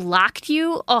he blocked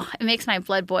you, it makes my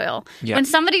blood boil. Yeah. When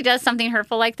somebody does something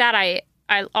hurtful like that, I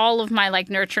all of my, like,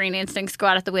 nurturing instincts go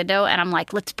out the window, and I'm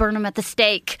like, let's burn him at the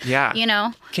stake. Yeah. You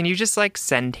know? Can you just, like,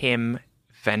 send him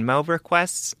Venmo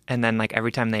requests, and then, like,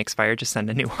 every time they expire, just send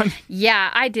a new one?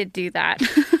 Yeah, I did do that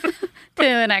to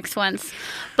an ex once.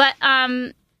 But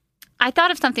I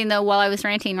thought of something, though, while I was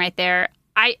ranting right there.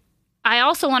 I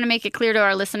also want to make it clear to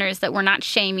our listeners that we're not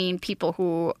shaming people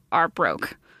who are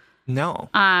broke. No.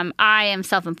 I am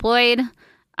self-employed.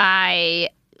 I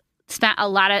spent a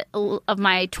lot of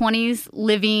my 20s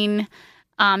living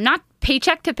not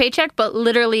paycheck to paycheck, but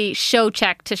literally show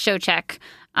check to show check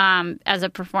as a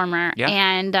performer. Yeah.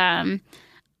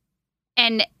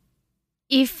 And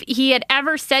if he had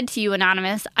ever said to you,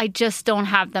 Anonymous, I just don't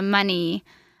have the money.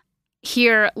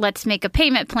 Here, let's make a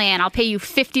payment plan. I'll pay you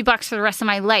 $50 for the rest of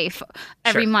my life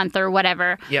every Sure. month or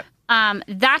whatever. Yep.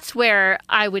 That's where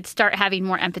I would start having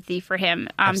more empathy for him.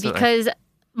 Absolutely. Because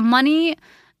money,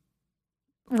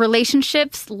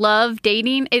 relationships, love,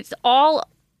 dating, it's all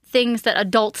things that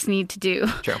adults need to do.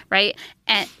 True. Right?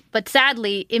 But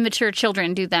sadly, immature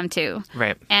children do them too.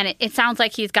 Right. And it sounds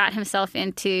like he's got himself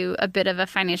into a bit of a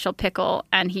financial pickle,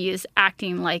 and he is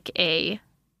acting like a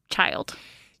child.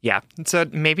 Yeah. So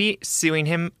maybe suing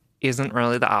him isn't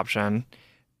really the option.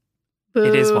 Boo.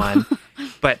 It is one.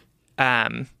 But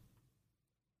is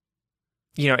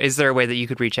there a way that you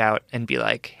could reach out and be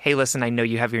like, hey, listen, I know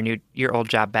you have your old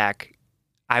job back.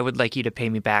 I would like you to pay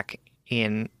me back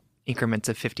in increments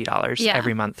of $50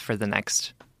 every month for the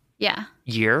next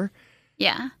year.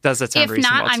 Yeah. Does that sound reasonable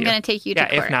to you? If not, I'm going to take you to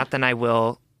court. If not, then I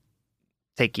will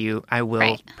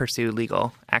pursue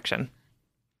legal action.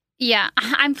 Yeah,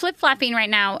 I'm flip-flopping right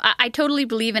now. I totally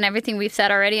believe in everything we've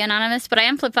said already, Anonymous, but I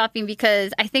am flip-flopping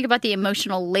because I think about the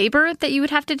emotional labor that you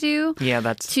would have to do. Yeah,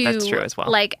 that's true as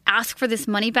well. Like, ask for this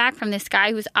money back from this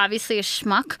guy who's obviously a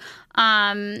schmuck.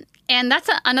 And that's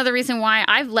another reason why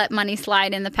I've let money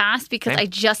slide in the past, because I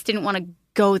just didn't want to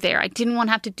go there. I didn't want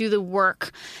to have to do the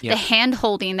work, the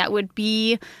hand-holding that would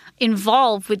be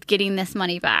involved with getting this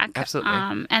money back.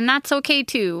 Absolutely. And that's okay,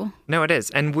 too. No, it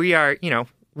is. And we are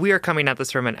coming at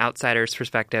this from an outsider's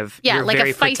perspective. Yeah, You're like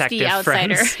very a feisty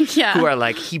outsider. Who are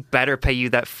like, he better pay you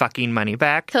that fucking money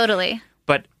back. Totally.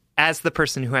 But as the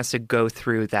person who has to go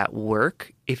through that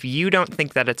work, if you don't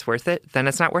think that it's worth it, then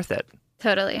it's not worth it.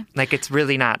 Totally. Like, it's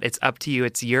really not. It's up to you.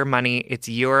 It's your money. It's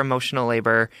your emotional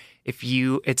labor.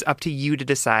 It's up to you to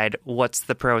decide what's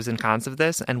the pros and cons of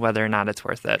this and whether or not it's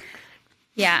worth it.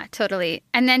 Yeah, totally.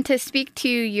 And then to speak to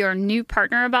your new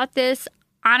partner about this,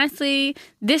 honestly,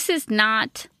 this is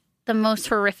not the most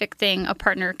horrific thing a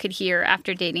partner could hear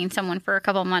after dating someone for a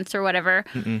couple months or whatever.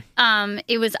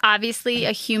 It was obviously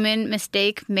a human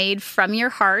mistake made from your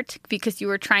heart because you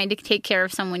were trying to take care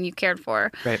of someone you cared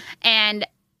for. Right. And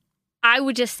I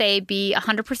would just say be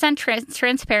 100%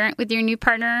 transparent with your new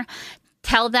partner.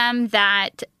 Tell them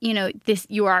that,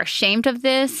 you are ashamed of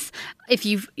this. If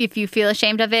you feel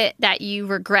ashamed of it, that you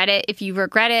regret it if you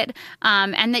regret it,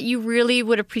 and that you really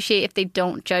would appreciate if they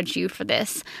don't judge you for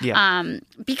this. Yeah.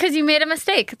 Because you made a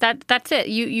mistake. That's it.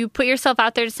 You put yourself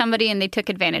out there to somebody and they took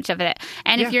advantage of it.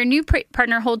 And if your new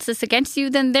partner holds this against you,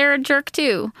 then they're a jerk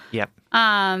too. Yep.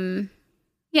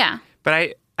 Yeah.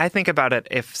 But I think about it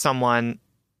if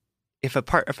a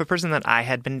person that I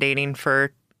had been dating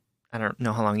for, I don't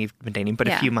know how long you've been dating, but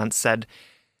a few months, said,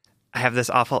 I have this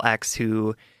awful ex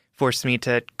who forced me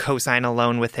to co-sign a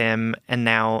loan with him, and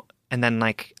then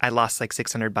like I lost like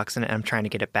 $600 in it and I'm trying to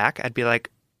get it back. I'd be like,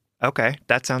 okay,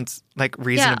 that sounds like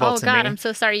reasonable to me. Oh God, I'm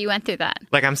so sorry you went through that.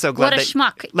 Like, I'm so glad what a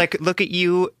schmuck. Like, look at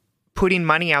you putting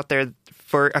money out there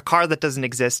for a car that doesn't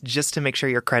exist just to make sure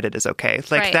your credit is okay.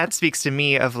 Like, that speaks to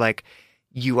me of like,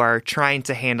 you are trying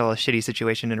to handle a shitty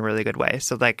situation in a really good way.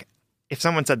 So like, if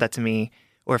someone said that to me,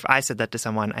 or if I said that to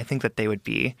someone, I think that they would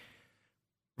be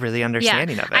really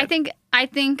understanding of it. I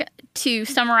think to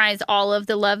summarize all of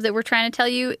the love that we're trying to tell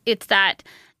you, it's that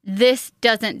this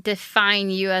doesn't define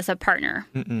you as a partner.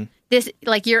 Mm-mm. This,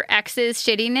 like your ex's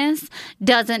shittiness,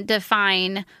 doesn't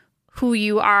define who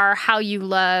you are, how you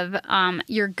love,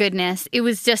 your goodness. It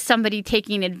was just somebody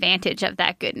taking advantage of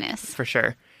that goodness. For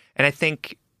sure. And I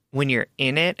think when you're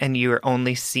in it and you're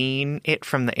only seeing it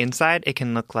from the inside, it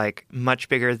can look like much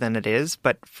bigger than it is.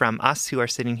 But from us who are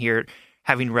sitting here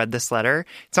having read this letter,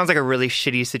 it sounds like a really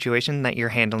shitty situation that you're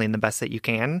handling the best that you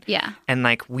can. Yeah. And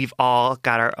like, we've all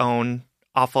got our own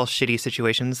awful, shitty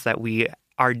situations that we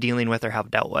are dealing with or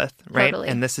have dealt with, right? Totally.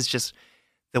 And this is just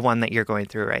the one that you're going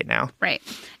through right now. Right.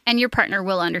 And your partner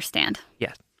will understand.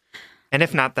 Yeah. And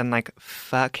if not, then like,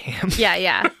 fuck him.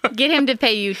 Yeah. Get him to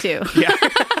pay you too. Yeah.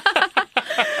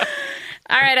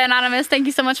 All right, Anonymous, thank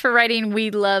you so much for writing.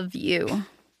 We love you.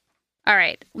 All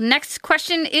right. Next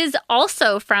question is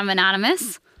also from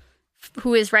Anonymous,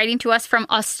 who is writing to us from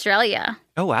Australia.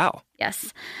 Oh, wow.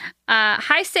 Yes.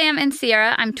 Hi, Sam and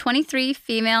Sierra. I'm 23,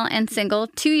 female, and single.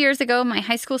 2 years ago, my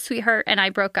high school sweetheart and I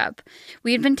broke up.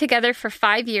 We had been together for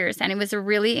 5 years, and it was a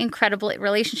really incredible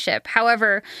relationship.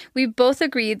 However, we both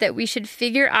agreed that we should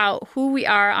figure out who we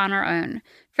are on our own.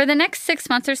 For the next 6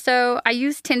 months or so, I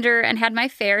used Tinder and had my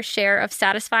fair share of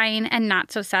satisfying and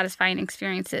not so satisfying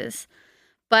experiences.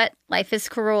 But life is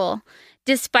cruel.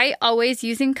 Despite always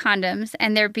using condoms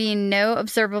and there being no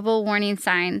observable warning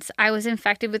signs, I was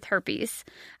infected with herpes.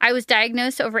 I was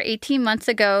diagnosed over 18 months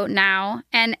ago now,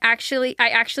 and I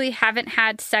actually haven't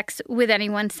had sex with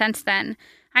anyone since then.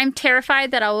 I'm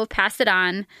terrified that I will pass it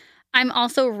on. I'm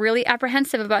also really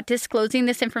apprehensive about disclosing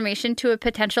this information to a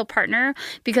potential partner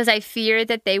because I fear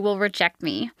that they will reject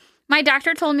me. My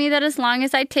doctor told me that as long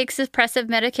as I take suppressive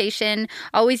medication,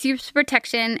 always use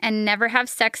protection, and never have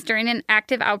sex during an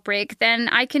active outbreak, then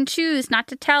I can choose not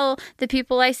to tell the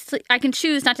people I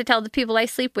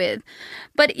sleep with.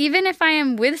 But even if I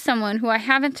am with someone who I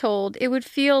haven't told, it would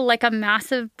feel like a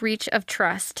massive breach of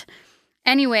trust.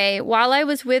 Anyway, while I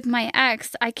was with my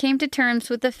ex, I came to terms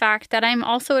with the fact that I'm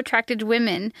also attracted to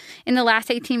women. In the last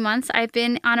 18 months, I've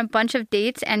been on a bunch of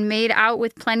dates and made out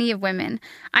with plenty of women.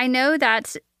 I know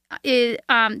that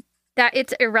that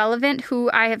it's irrelevant who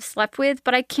I have slept with,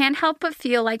 but I can't help but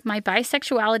feel like my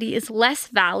bisexuality is less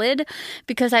valid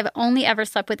because I've only ever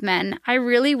slept with men. I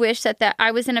really wish that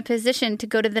I was in a position to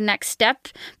go to the next step,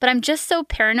 but I'm just so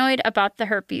paranoid about the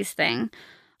herpes thing.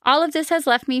 All of this has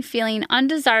left me feeling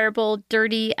undesirable,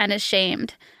 dirty, and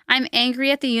ashamed. I'm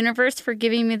angry at the universe for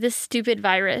giving me this stupid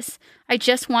virus. I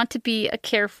just want to be a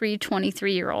carefree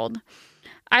 23-year-old.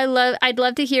 I'd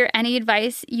love to hear any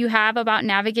advice you have about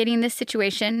navigating this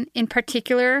situation. In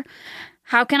particular,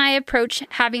 how can I approach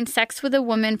having sex with a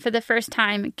woman for the first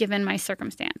time given my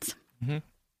circumstance? Mm-hmm.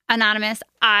 Anonymous,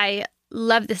 I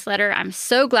love this letter. I'm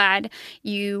so glad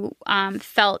you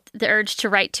felt the urge to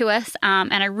write to us.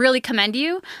 And I really commend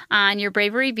you on your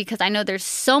bravery because I know there's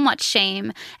so much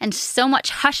shame and so much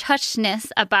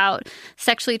hush-hushness about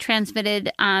sexually transmitted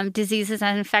diseases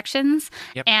and infections.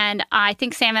 Yep. And I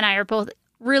think Sam and I are both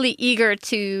really eager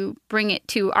to bring it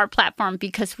to our platform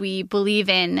because we believe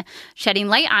in shedding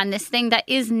light on this thing that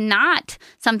is not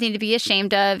something to be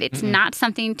ashamed of. It's not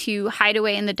something to hide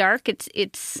away in the dark.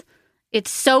 It's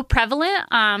so prevalent.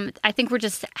 I think we're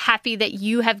just happy that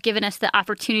you have given us the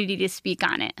opportunity to speak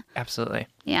on it. Absolutely.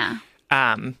 Yeah.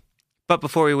 But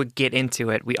before we would get into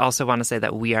it, we also want to say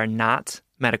that we are not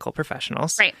medical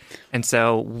professionals. Right. And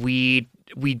so we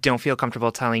don't feel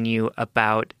comfortable telling you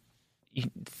about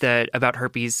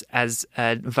herpes as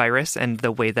a virus and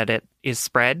the way that it is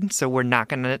spread. So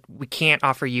we can't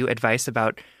offer you advice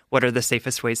about what are the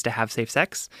safest ways to have safe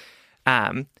sex.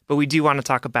 But we do want to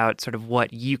talk about sort of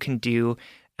what you can do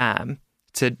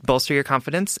to bolster your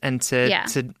confidence and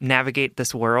to navigate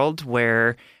this world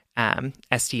where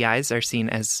STIs are seen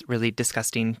as really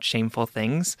disgusting, shameful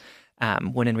things,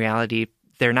 when in reality,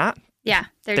 they're not. Yeah,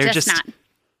 they're just not.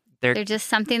 They're just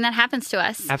something that happens to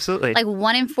us. Absolutely. Like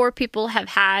 1 in 4 people have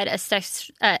had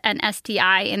an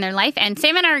STI in their life. And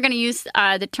Sam and I are going to use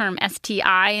the term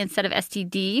STI instead of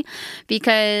STD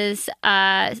because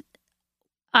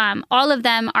all of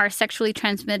them are sexually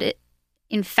transmitted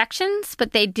infections,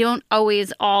 but they don't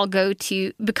always all go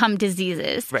to become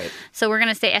diseases. Right. So we're going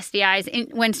to say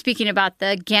STIs when speaking about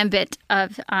the gambit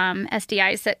of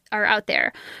STIs that are out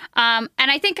there. And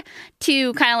I think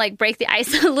to kind of like break the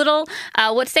ice a little,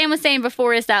 what Sam was saying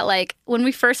before is that like when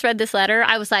we first read this letter,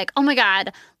 I was like, oh my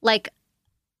God, like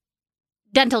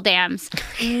dental dams.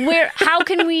 How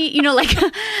can we,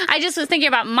 I just was thinking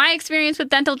about my experience with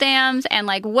dental dams and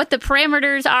like what the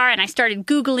parameters are. And I started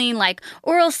Googling like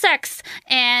oral sex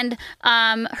and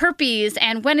herpes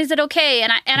and when is it okay?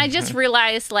 And I just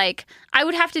realized like I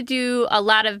would have to do a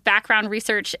lot of background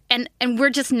research and we're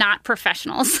just not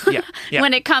professionals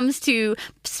when it comes to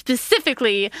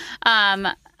specifically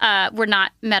we're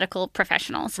not medical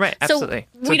professionals. Right, absolutely.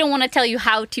 So we don't want to tell you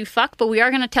how to fuck, but we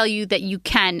are going to tell you that you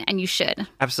can and you should.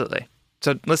 Absolutely.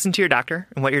 So listen to your doctor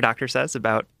and what your doctor says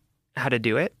about how to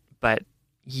do it, but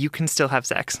you can still have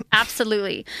sex.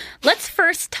 Absolutely. Let's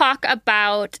first talk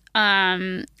about,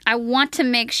 I want to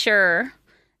make sure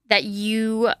that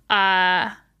you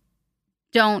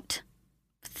don't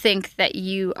think that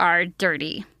you are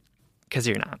dirty. Because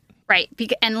you're not. Right.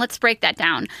 And let's break that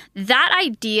down. That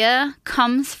idea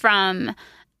comes from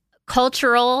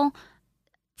cultural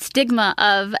stigma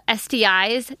of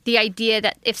STIs. The idea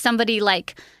that if somebody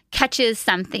like catches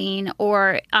something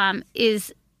or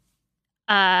is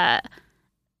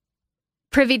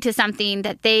privy to something,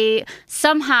 that they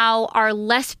somehow are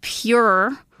less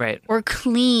pure or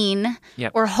clean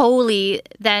or holy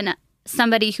than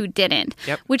somebody who didn't,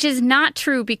 which is not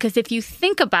true because if you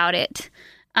think about it,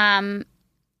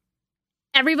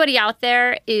 everybody out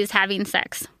there is having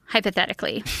sex,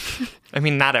 hypothetically. I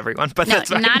mean, not everyone, but that's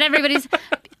fine. Not everybody's.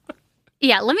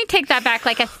 Yeah, let me take that back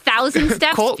like 1,000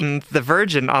 steps. Colton, the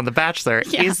virgin on The Bachelor,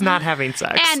 is not having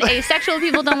sex. And asexual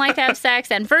people don't like to have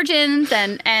sex, and virgins,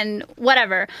 and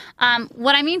whatever.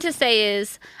 What I mean to say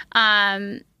is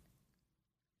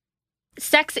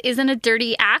sex isn't a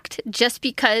dirty act just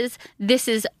because this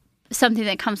is something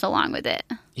that comes along with it.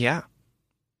 Yeah.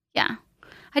 Yeah.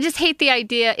 I just hate the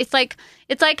idea. It's like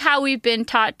how we've been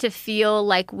taught to feel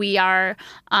like we are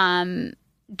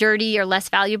dirty or less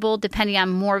valuable depending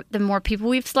on the more people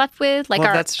we've slept with. Like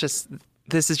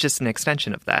this is just an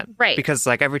extension of that. Right. Because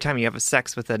like every time you have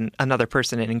sex with another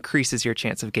person, it increases your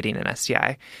chance of getting an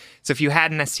STI. So if you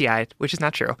had an STI, which is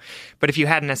not true, but if you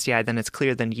had an STI, then it's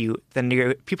clear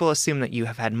people assume that you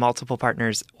have had multiple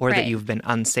partners or that you've been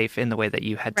unsafe in the way that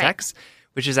you had sex,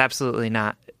 which is absolutely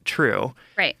not true.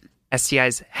 Right.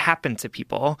 STIs happen to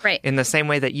people. Right. In the same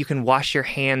way that you can wash your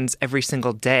hands every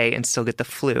single day and still get the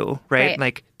flu, right?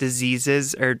 Like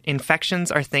diseases or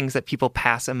infections are things that people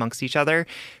pass amongst each other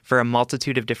for a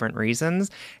multitude of different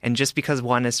reasons. And just because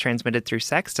one is transmitted through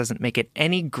sex doesn't make it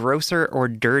any grosser or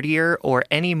dirtier or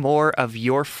any more of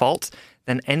your fault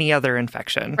than any other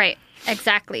infection. Right.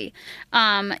 Exactly.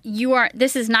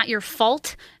 This is not your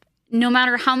fault. No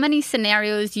matter how many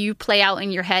scenarios you play out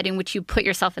in your head in which you put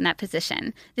yourself in that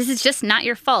position, this is just not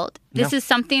your fault. This is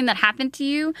something that happened to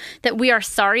you, that we are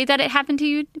sorry that it happened to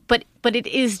you, but it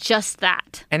is just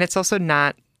that. And it's also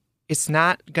it's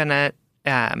not gonna,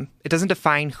 it doesn't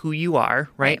define who you are,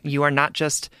 right? You are not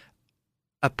just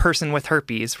a person with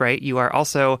herpes, right? You are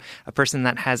also a person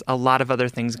that has a lot of other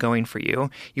things going for you.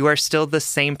 You are still the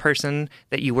same person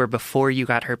that you were before you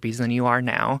got herpes than you are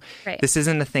now. Right. This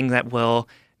isn't a thing that will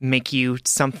make you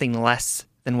something less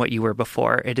than what you were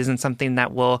before. It isn't something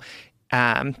that will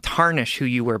tarnish who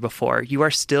you were before. You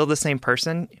are still the same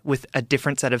person with a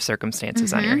different set of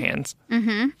circumstances on your hands.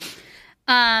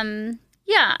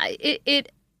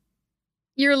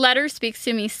 Your letter speaks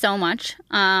to me so much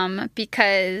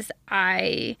because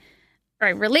I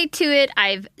relate to it.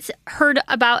 I've heard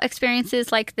about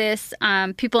experiences like this.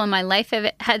 People in my life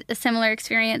have had a similar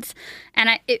experience.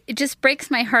 And it just breaks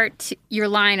my heart, your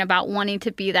line about wanting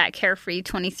to be that carefree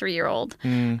 23-year-old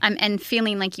and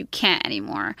feeling like you can't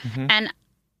anymore. And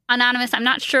Anonymous, I'm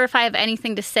not sure if I have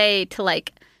anything to say to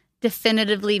like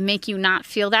definitively make you not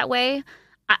feel that way.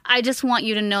 I just want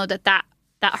you to know that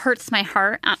hurts my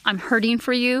heart. I'm hurting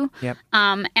for you. Yep.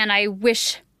 And I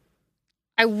wish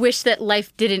that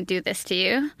life didn't do this to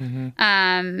you.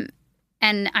 And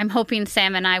I'm hoping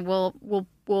Sam and I will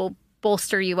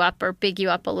bolster you up or big you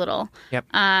up a little.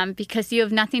 Yep. Because you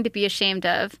have nothing to be ashamed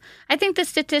of. I think the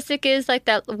statistic is like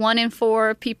that 1 in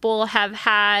 4 people have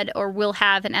had or will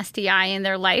have an STI in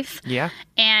their life. Yeah.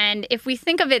 And if we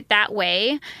think of it that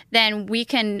way, then we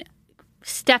can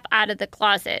step out of the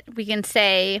closet. We can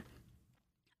say,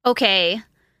 okay,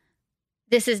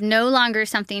 this is no longer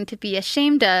something to be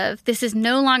ashamed of. This is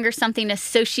no longer something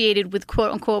associated with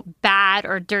quote unquote bad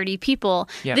or dirty people.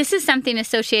 Yep. This is something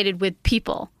associated with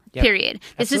people, period.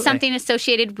 This is something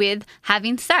associated with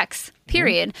having sex,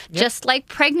 period. Yep. Just like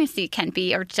pregnancy can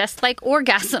be, or just like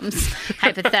orgasms,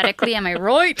 hypothetically. Am I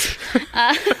right?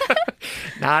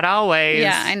 Not always.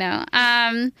 Yeah, I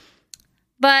know.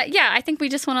 But yeah, I think we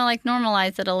just want to like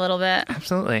normalize it a little bit.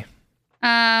 Absolutely.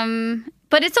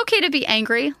 But it's okay to be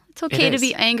angry. It's okay to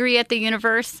be angry at the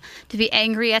universe, to be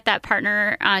angry at that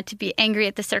partner, to be angry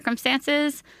at the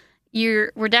circumstances.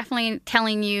 We're definitely not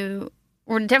telling you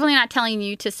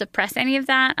to suppress any of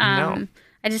that. No.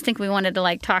 I just think we wanted to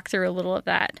like talk through a little of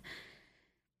that.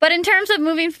 But in terms of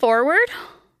moving forward,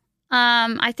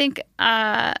 I think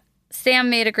Sam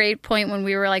made a great point when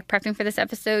we were like prepping for this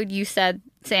episode. You said,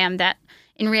 Sam, that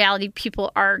in reality,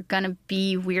 people are going to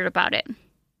be weird about it.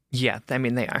 Yeah, I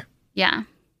mean, they are. Yeah.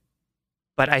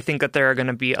 But I think that there are going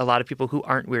to be a lot of people who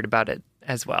aren't weird about it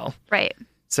as well. Right.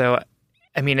 So,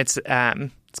 I mean, it's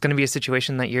going to be a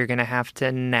situation that you're going to have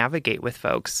to navigate with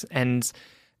folks. And,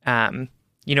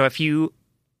 if you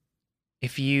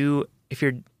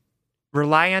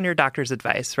rely on your doctor's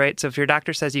advice, right? So if your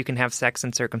doctor says you can have sex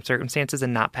in certain circumstances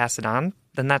and not pass it on,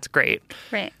 then that's great.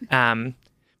 Right.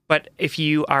 But if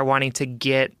you are wanting to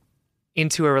get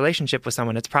into a relationship with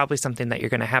someone, it's probably something that you're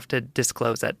going to have to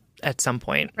disclose at some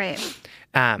point. Right.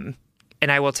 And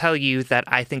I will tell you that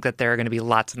I think that there are going to be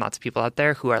lots and lots of people out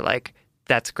there who are like,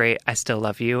 that's great. I still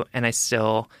love you. And I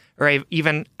still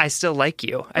like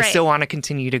you. Right. I still want to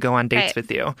continue to go on dates with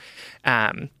you.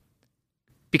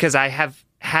 Because I have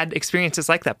had experiences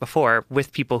like that before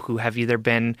with people who have either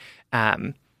been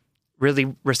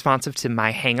really responsive to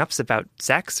my hangups about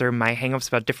sex or my hangups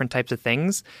about different types of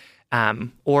things.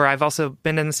 Or I've also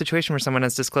been in the situation where someone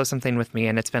has disclosed something with me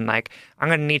and it's been like, I'm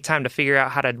going to need time to figure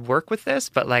out how to work with this,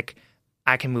 but like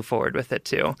I can move forward with it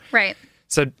too. Right.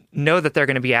 So know that there are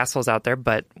going to be assholes out there,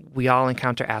 but we all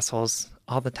encounter assholes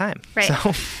all the time. Right.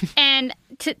 So. And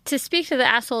to speak to the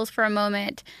assholes for a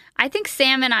moment, I think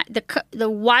Sam and I, the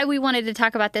why we wanted to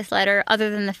talk about this letter, other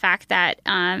than the fact that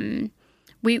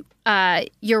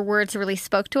your words really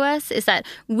spoke to us, is that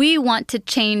we want to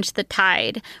change the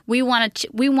tide. We want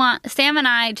Sam and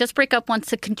I, Just Break Up, wants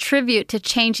to contribute to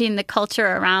changing the culture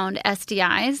around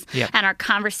STIs and our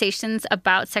conversations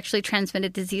about sexually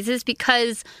transmitted diseases,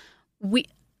 because we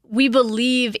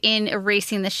believe in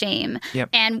erasing the shame. Yep.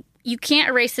 And you can't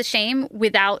erase the shame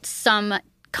without some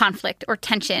conflict or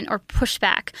tension or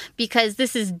pushback, because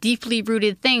this is deeply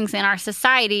rooted things in our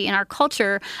society, in our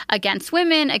culture, against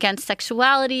women, against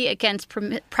sexuality, against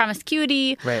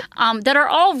promiscuity, Right. that are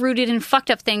all rooted in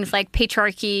fucked up things like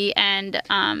patriarchy and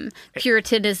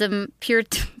Puritanism.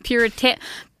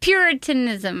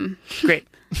 Puritanism. Great.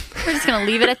 We're just going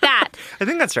to leave it at that. I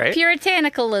think that's right.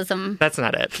 Puritanicalism. That's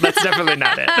not it. That's definitely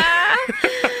not it.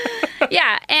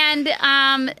 Yeah, and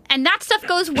that stuff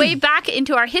goes way back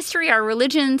into our history, our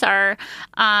religions, our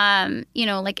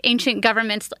like ancient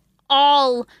governments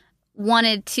all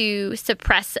wanted to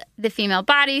suppress the female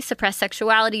body, suppress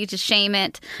sexuality, to shame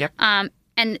it. Yep.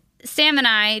 And Sam and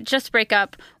I, Just Break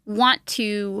Up, want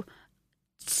to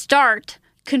start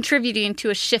contributing to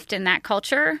a shift in that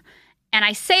culture. And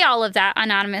I say all of that,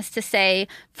 Anonymous, to say,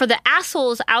 for the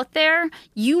assholes out there,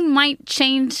 you might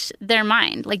change their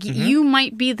mind. Like, you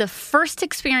might be the first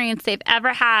experience they've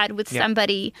ever had with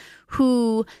somebody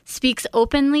who speaks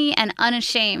openly and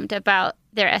unashamed about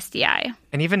their SDI.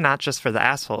 And even not just for the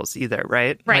assholes either,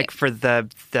 right? Right. Like for the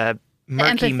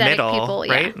murky empathetic middle, people,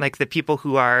 yeah. right? Like the people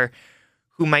who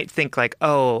might think like,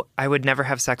 oh, I would never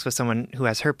have sex with someone who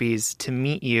has herpes, to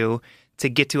meet you, to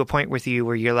get to a point with you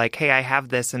where you're like, hey, I have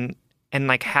this, and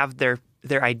like have their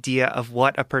idea of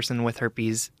what a person with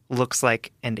herpes looks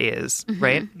like and is,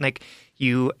 right? Like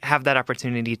you have that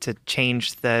opportunity to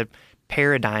change the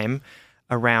paradigm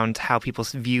around how people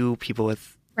view people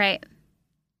with... Right.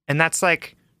 And that's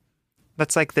like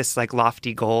this like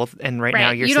lofty goal, and right now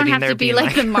you're you sitting don't have there to be being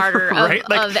like the martyr of, right?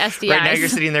 Like, of SDIs. Right now you're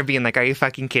sitting there being like, are you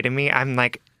fucking kidding me? I'm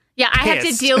like, yeah, I have to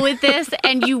pissed. deal with this,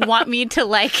 and you want me to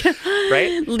like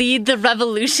Right? lead the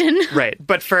revolution. Right.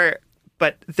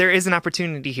 But there is an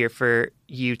opportunity here for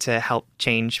you to help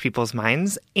change people's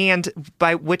minds, and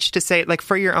by which to say, like,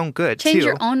 for your own good, Change too.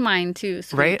 your own mind, too,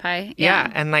 sweet right? pie.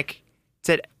 Yeah. And, like,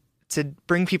 to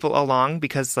bring people along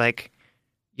because, like,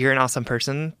 you're an awesome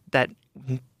person that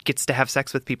gets to have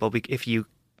sex with people if you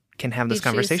can have this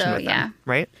conversation with them.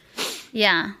 Right?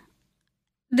 Yeah.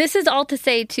 This is all to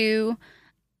say, too,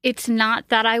 it's not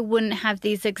that I wouldn't have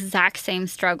these exact same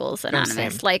struggles, Anonymous.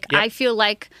 Same. Like, Yep. I feel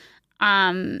like...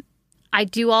 I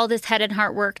do all this head and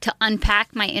heart work to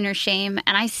unpack my inner shame,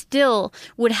 and I still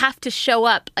would have to show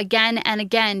up again and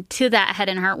again to that head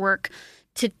and heart work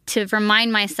to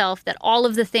remind myself that all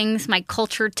of the things my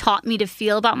culture taught me to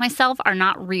feel about myself are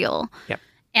not real. Yep.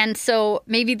 And so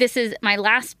maybe this is my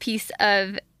last piece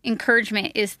of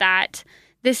encouragement, is that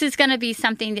this is going to be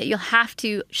something that you'll have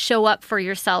to show up for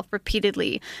yourself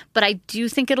repeatedly. But I do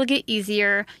think it'll get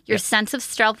easier. Your sense of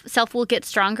self will get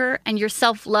stronger, and your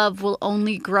self-love will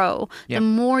only grow. Yep. The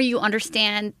more you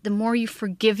understand, the more you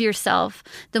forgive yourself,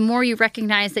 the more you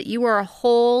recognize that you are a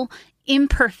whole,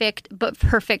 imperfect, but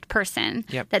perfect person.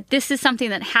 Yep. That this is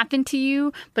something that happened to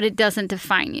you, but it doesn't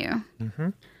define you.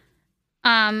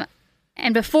 And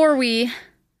before we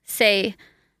say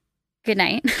good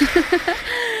night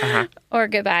or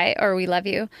goodbye or we love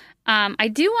you, I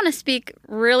do want to speak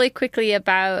really quickly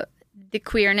about the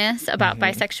queerness, about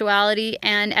bisexuality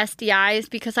and SDIs,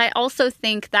 because I also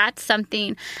think that's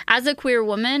something, as a queer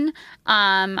woman,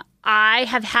 I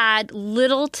have had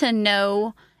little to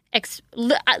no,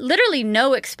 literally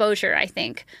no exposure, I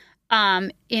think,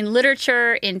 in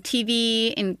literature, in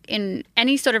TV, in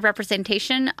any sort of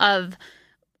representation of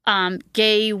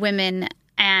gay women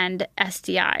and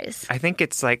STIs. I think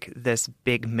it's like this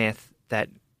big myth that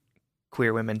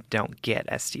queer women don't get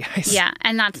STIs. Yeah,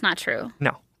 and that's not true.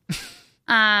 No.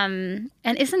 And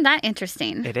isn't that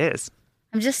interesting? It is.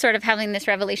 I'm just sort of having this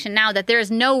revelation now that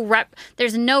there's no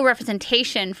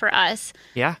representation for us.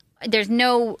 Yeah. There's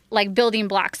no like building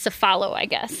blocks to follow, I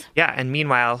guess. Yeah, and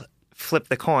meanwhile, flip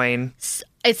the coin.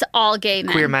 It's all gay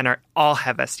men. Queer men all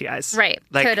have STIs. Right,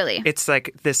 like, totally. It's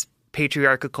like this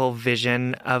patriarchal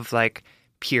vision of like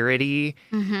purity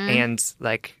and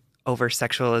like over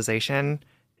sexualization,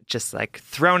 just like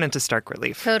thrown into stark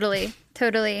relief. Totally.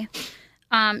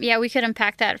 Yeah, we could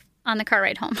unpack that on the car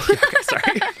ride home. Okay,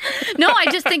 sorry. No, I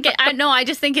just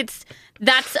think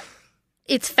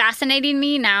it's fascinating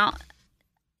me now,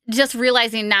 just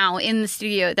realizing now in the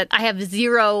studio that I have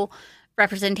zero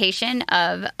representation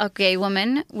of a gay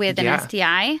woman with an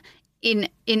STI in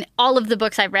all of the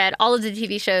books I've read, all of the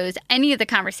TV shows, any of the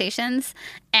conversations,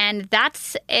 and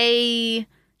that's a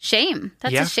shame.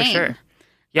 That's a shame. For sure.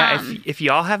 Yeah, if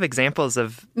you all have examples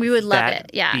of we would love that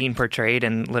it. Yeah, being portrayed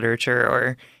in literature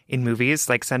or in movies,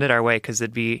 like send it our way because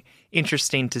it'd be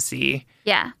interesting to see.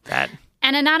 Yeah, that.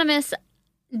 And Anonymous,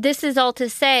 this is all to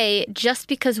say, just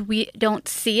because we don't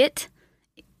see it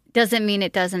doesn't mean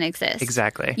it doesn't exist.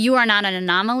 Exactly. You are not an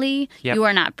anomaly. Yep. You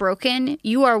are not broken.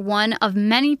 You are one of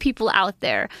many people out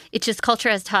there. It's just culture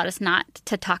has taught us not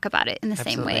to talk about it in the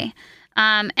same way.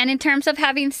 And in terms of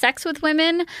having sex with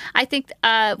women, I think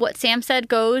what Sam said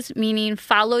goes, meaning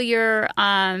follow your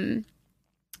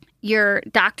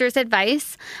doctor's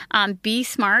advice, be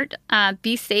smart,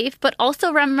 be safe, but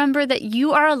also remember that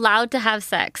you are allowed to have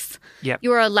sex. Yep.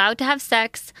 You are allowed to have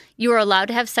sex. You are allowed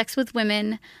to have sex with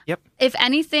women. Yep. If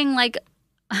anything, like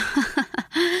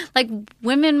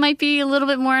women might be a little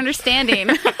bit more understanding.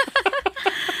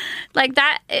 Like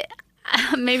that.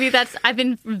 Maybe I've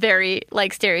been very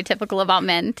stereotypical about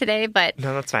men today, but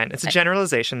No, that's fine. It's a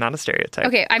generalization, not a stereotype.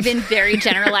 okay, I've been very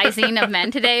generalizing of men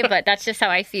today, but that's just how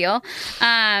I feel.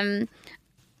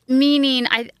 Meaning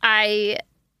I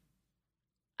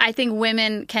think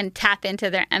women can tap into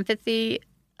their empathy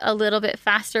a little bit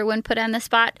faster when put on the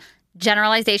spot.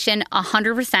 Generalization,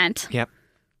 100%. Yep.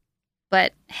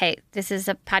 But hey, this is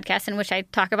a podcast in which I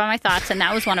talk about my thoughts, and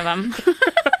that was one of them.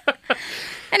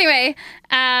 Anyway,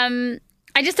 I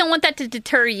just don't want that to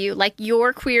deter you. Like,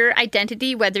 your queer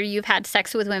identity, whether you've had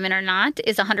sex with women or not,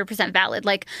 is 100% valid.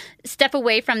 Like, step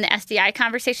away from the SDI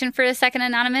conversation for a second,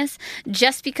 Anonymous.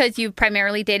 Just because you've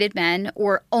primarily dated men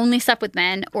or only slept with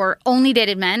men or only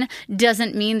dated men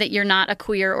doesn't mean that you're not a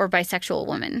queer or bisexual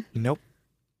woman. Nope.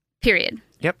 Period.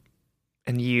 Yep.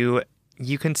 And you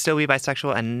can still be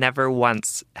bisexual and never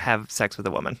once have sex with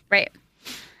a woman. Right.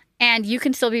 And you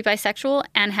can still be bisexual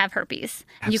and have herpes.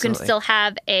 Absolutely. You can still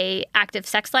have a active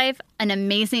sex life, an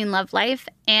amazing love life,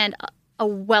 and a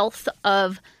wealth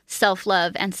of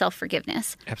self-love and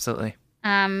self-forgiveness. Absolutely.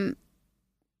 Honestly,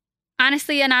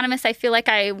 Anonymous, I feel like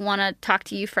I want to talk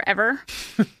to you forever.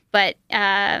 But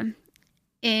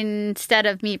instead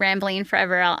of me rambling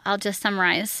forever, I'll just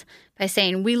summarize by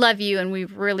saying we love you and we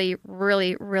really,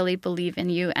 really, really believe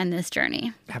in you and this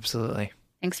journey. Absolutely.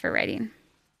 Thanks for writing.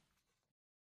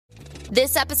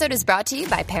 This episode is brought to you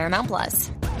by Paramount Plus.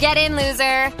 Get in,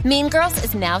 loser! Mean Girls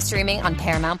is now streaming on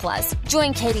Paramount Plus.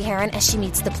 Join Katie Heron as she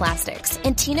meets the plastics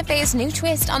in Tina Fey's new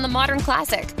twist on the modern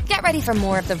classic. Get ready for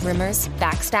more of the rumors,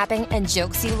 backstabbing, and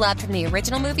jokes you loved from the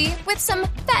original movie with some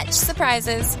fetch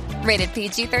surprises. Rated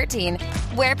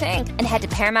PG-13. Wear pink and head to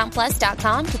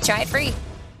ParamountPlus.com to try it free.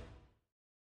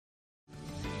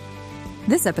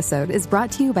 This episode is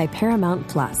brought to you by Paramount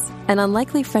Plus. An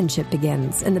unlikely friendship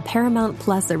begins in the Paramount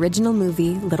Plus original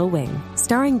movie Little Wing,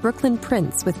 starring Brooklyn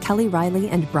Prince with Kelly Riley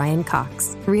and Brian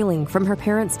Cox. Reeling from her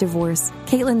parents' divorce,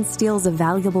 Caitlin steals a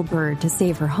valuable bird to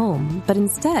save her home, but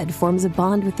instead forms a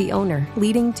bond with the owner,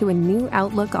 leading to a new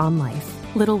outlook on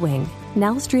life. Little Wing,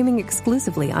 now streaming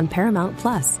exclusively on Paramount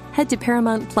Plus. Head to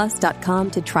ParamountPlus.com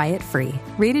to try it free.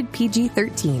 Rated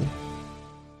PG-13.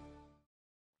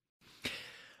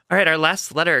 All right, our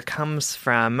last letter comes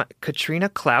from Katrina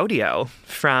Claudio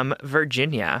from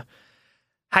Virginia.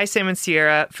 Hi, Sam and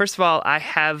Sierra. First of all, I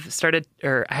have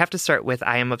to start with,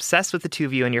 I am obsessed with the two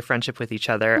of you and your friendship with each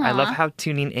other. Aww. I love how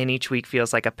tuning in each week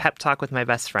feels like a pep talk with my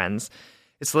best friends.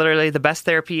 It's literally the best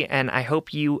therapy, and I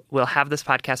hope you will have this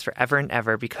podcast forever and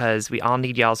ever because we all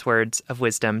need y'all's words of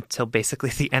wisdom till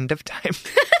basically the end of time.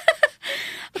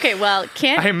 Okay, well,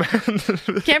 can't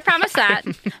promise that,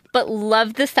 but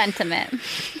love the sentiment.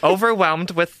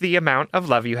 Overwhelmed with the amount of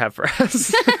love you have for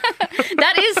us.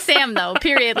 That is Sam, though,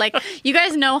 period. Like, you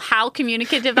guys know how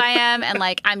communicative I am, and,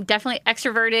 like, I'm definitely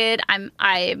extroverted.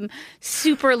 I'm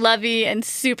super lovey and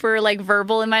super, like,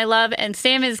 verbal in my love, and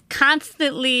Sam is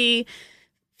constantly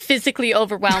physically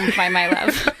overwhelmed by my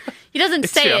love. He doesn't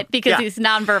say it because he's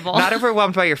nonverbal. Not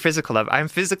overwhelmed by your physical love. I'm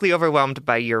physically overwhelmed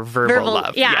by your verbal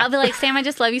love. Yeah, I'll be like, Sam, I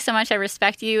just love you so much. I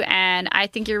respect you, and I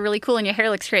think you're really cool, and your hair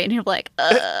looks great. And he'll be like,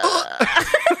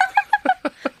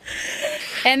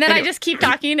 And then I just keep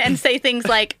talking and say things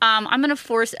like, I'm going to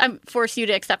force you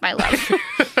to accept my love.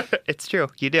 It's true.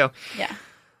 You do. Yeah.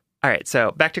 All right.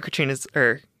 So back to Katrina's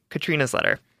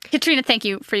letter. Katrina, thank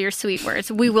you for your sweet words.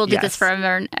 We will do this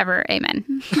forever and ever.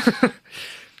 Amen.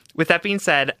 With that being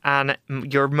said, on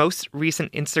your most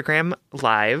recent Instagram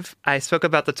live, I spoke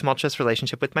about the tumultuous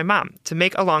relationship with my mom. To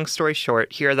make a long story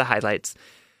short, here are the highlights.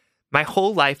 My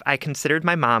whole life, I considered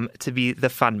my mom to be the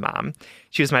fun mom.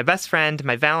 She was my best friend,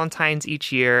 my Valentine's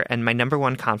each year, and my number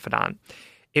one confidant.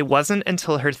 It wasn't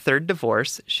until her third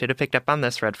divorce, should have picked up on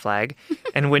this red flag,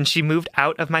 and when she moved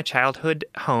out of my childhood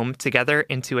home together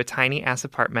into a tiny-ass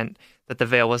apartment that the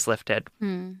veil was lifted.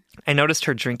 I noticed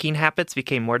her drinking habits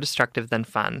became more destructive than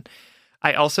fun.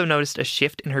 I also noticed a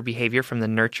shift in her behavior from the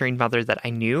nurturing mother that I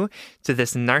knew to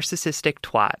this narcissistic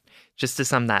twat, just to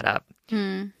sum that up.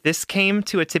 This came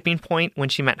to a tipping point when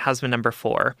she met husband number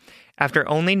 4. After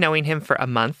only knowing him for a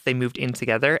month, they moved in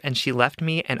together and she left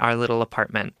me and our little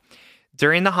apartment.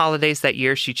 During the holidays that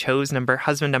year, she chose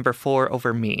husband number 4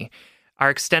 over me. Our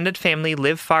extended family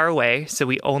lived far away, so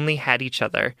we only had each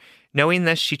other. Knowing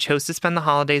this, she chose to spend the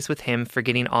holidays with him,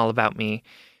 forgetting all about me.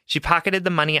 She pocketed the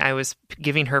money I was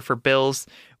giving her for bills,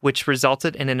 which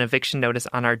resulted in an eviction notice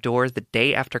on our door the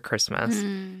day after Christmas.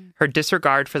 Her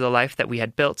disregard for the life that we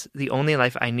had built, the only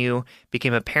life I knew,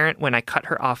 became apparent when I cut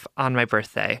her off on my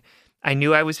birthday. I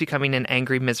knew I was becoming an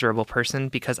angry, miserable person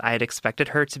because I had expected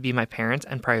her to be my parent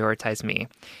and prioritize me.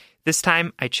 This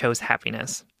time, I chose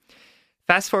happiness.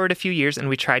 Fast forward a few years and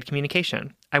we tried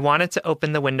communication. I wanted to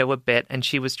open the window a bit and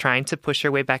she was trying to push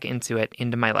her way back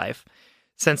into my life.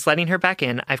 Since letting her back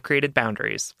in, I've created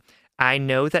boundaries. I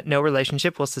know that no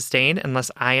relationship will sustain unless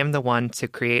I am the one to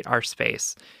create our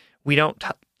space. We don't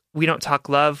talk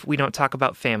love. We don't talk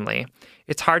about family.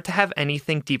 It's hard to have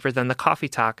anything deeper than the coffee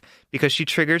talk because she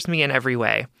triggers me in every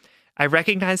way. I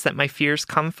recognize that my fears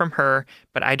come from her,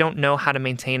 but I don't know how to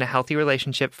maintain a healthy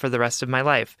relationship for the rest of my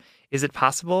life. Is it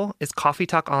possible? Is coffee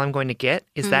talk all I'm going to get?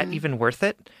 Is that even worth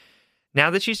it? Now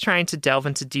that she's trying to delve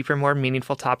into deeper, more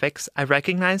meaningful topics, I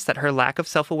recognize that her lack of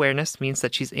self-awareness means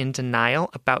that she's in denial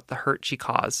about the hurt she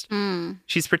caused.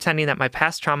 She's pretending that my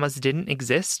past traumas didn't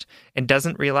exist and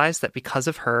doesn't realize that because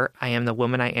of her, I am the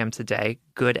woman I am today,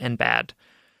 good and bad.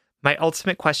 My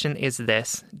ultimate question is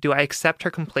this: do I accept her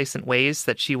complacent ways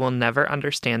that she will never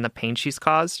understand the pain she's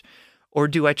caused? Or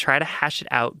do I try to hash it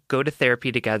out, go to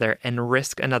therapy together, and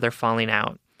risk another falling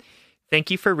out?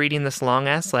 Thank you for reading this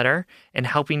long-ass letter and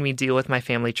helping me deal with my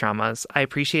family traumas. I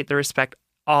appreciate the respect,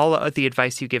 all of the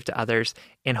advice you give to others,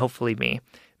 and hopefully me.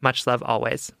 Much love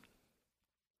always.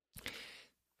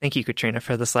 Thank you, Katrina,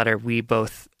 for this letter. We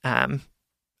both are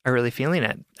really feeling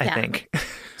it, I think.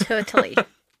 Totally.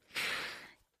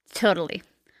 Totally.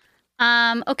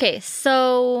 Okay,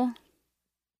 so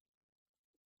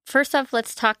first off,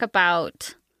 let's talk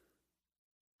about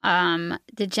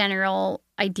the general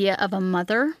idea of a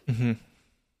mother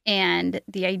and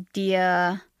the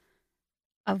idea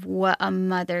of what a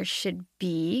mother should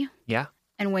be. Yeah.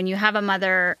 And when you have a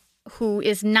mother who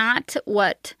is not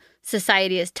what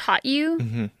society has taught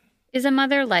you is a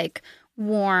mother, like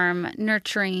warm,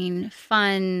 nurturing,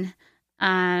 fun,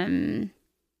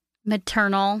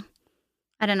 maternal.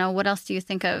 I don't know. What else do you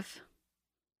think of?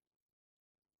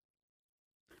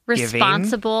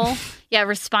 Responsible. Giving. Yeah,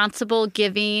 responsible,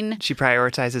 giving. She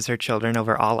prioritizes her children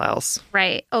over all else.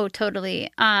 Right. Oh,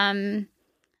 totally. And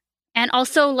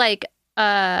also like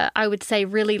I would say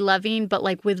really loving, but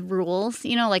like with rules,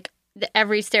 you know, like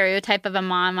every stereotype of a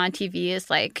mom on TV is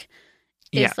like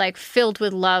filled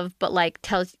with love, but like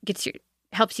helps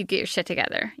you get your shit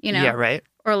together, you know? Yeah, right.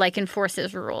 Or like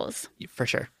enforces rules. For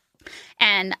sure.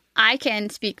 And I can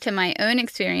speak to my own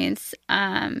experience,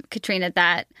 Katrina,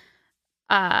 that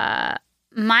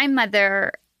my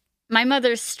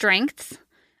mother's strengths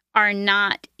are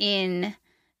not in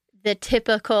the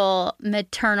typical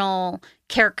maternal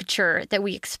caricature that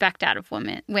we expect out of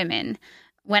women.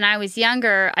 When I was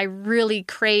younger, I really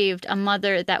craved a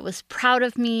mother that was proud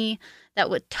of me, that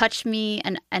would touch me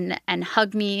and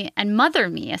hug me and mother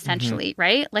me, essentially,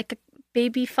 right? Like a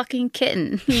baby fucking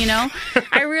kitten, you know?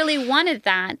 I really wanted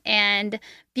that. And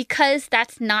because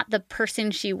that's not the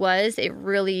person she was, it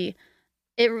really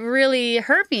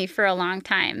hurt me for a long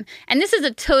time. And this is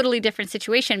a totally different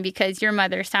situation because your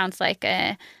mother sounds like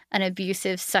an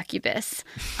abusive succubus.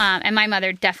 And my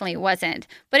mother definitely wasn't.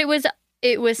 But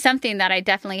it was something that I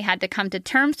definitely had to come to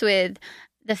terms with,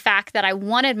 the fact that I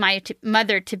wanted my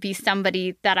mother to be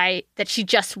somebody that she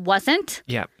just wasn't.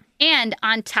 Yeah. And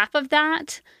on top of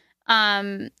that,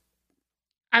 I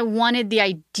wanted the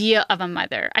idea of a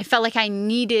mother. I felt like I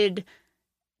needed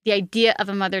the idea of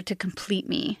a mother to complete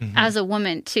me as a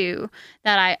woman too,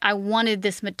 that I wanted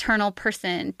this maternal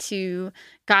person to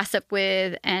gossip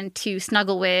with and to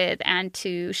snuggle with and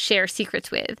to share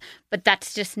secrets with. But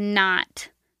that's just not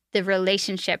the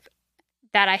relationship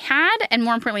that I had, and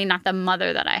more importantly, not the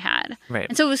mother that I had. Right.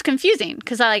 And so it was confusing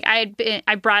because I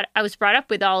was brought up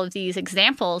with all of these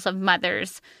examples of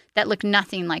mothers that look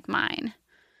nothing like mine.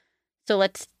 So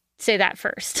let's say that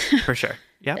first. For sure.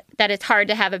 Yeah. That it's hard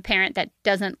to have a parent that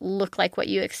doesn't look like what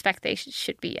you expect they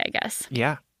should be, I guess.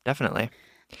 Yeah, definitely.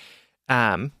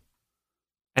 And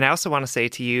I also want to say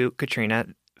to you, Katrina,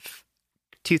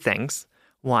 two things.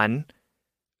 One,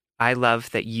 I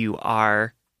love that you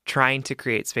are trying to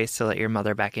create space to let your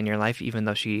mother back in your life, even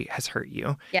though she has hurt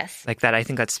you. Yes. Like that, I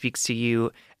think that speaks to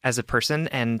you as a person.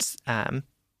 And,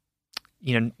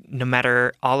 no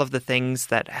matter all of the things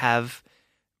that have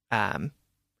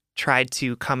tried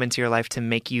to come into your life to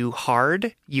make you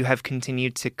hard, you have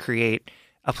continued to create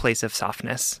a place of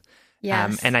softness.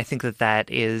 Yes. And I think that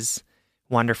is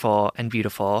wonderful and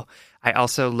beautiful. I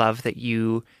also love that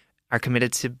you are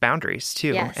committed to boundaries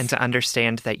too, Yes. and to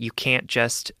understand that you can't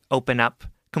just open up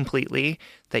completely,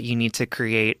 that you need to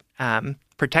create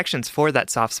protections for that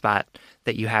soft spot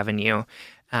that you have in you,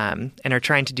 and are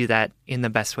trying to do that in the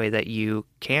best way that you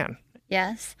can.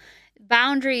 Yes.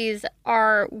 Boundaries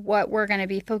are what we're going to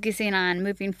be focusing on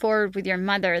moving forward with your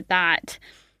mother, that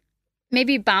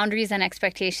maybe boundaries and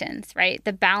expectations, right?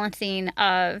 The balancing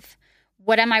of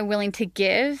what am I willing to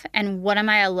give and what am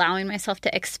I allowing myself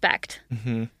to expect.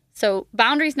 Mm-hmm. So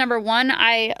boundaries, number one,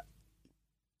 I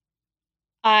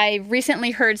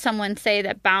recently heard someone say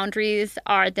that boundaries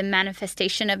are the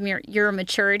manifestation of your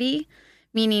maturity,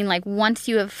 meaning like once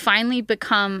you have finally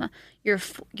become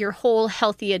your whole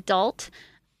healthy adult,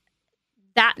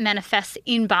 that manifests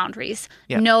in boundaries.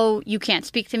 Yeah. No, you can't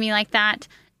speak to me like that.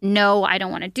 No, I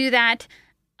don't want to do that.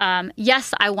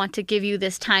 Yes, I want to give you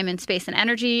this time and space and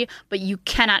energy, but you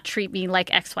cannot treat me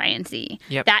like X, Y, and Z.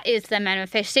 Yep. That is the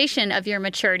manifestation of your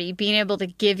maturity, being able to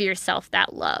give yourself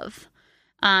that love.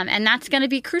 And that's going to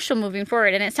be crucial moving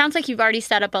forward. And it sounds like you've already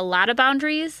set up a lot of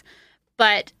boundaries,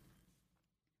 but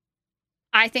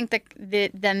I think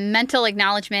the mental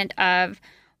acknowledgement of,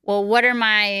 well, what are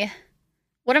my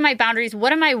boundaries?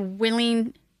 What am I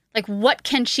willing, like, what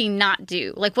can she not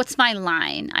do? Like, what's my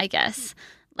line, I guess?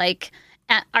 Like,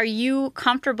 are you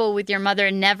comfortable with your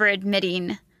mother never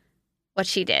admitting what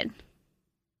she did?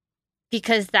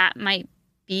 Because that might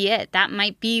be it. That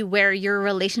might be where your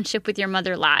relationship with your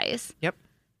mother lies. Yep.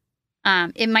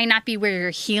 It might not be where your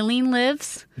healing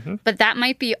lives, Mm-hmm. but that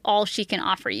might be all she can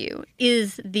offer you,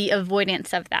 is the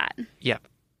avoidance of that. Yep.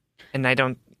 And I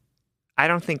don't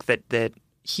think that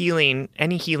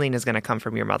any healing is going to come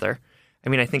from your mother. I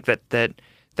mean, I think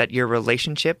that your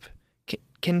relationship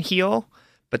can heal,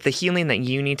 but the healing that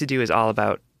you need to do is all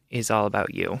about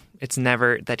you. It's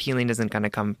never, that healing isn't going to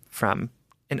come from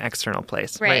an external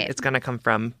place, right? It's going to come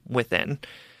from within.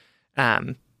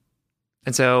 And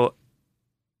so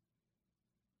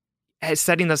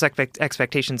setting those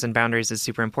expectations and boundaries is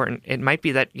super important. It might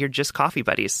be that you're just coffee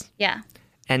buddies. Yeah.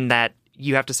 And that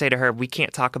you have to say to her, we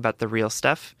can't talk about the real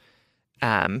stuff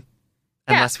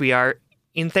unless we are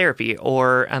in therapy,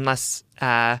 or unless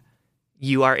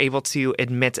you are able to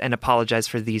admit and apologize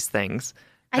for these things.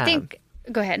 I think,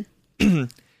 go ahead.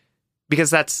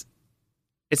 Because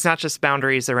it's not just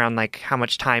boundaries around like how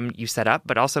much time you set up,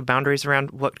 but also boundaries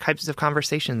around what types of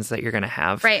conversations that you're going to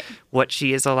have, right? What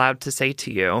she is allowed to say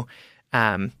to you,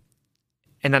 and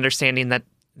understanding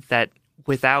that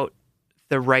without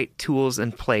the right tools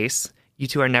in place, you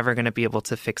two are never going to be able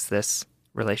to fix this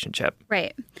relationship.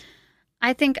 Right.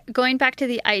 I think going back to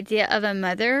the idea of a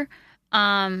mother,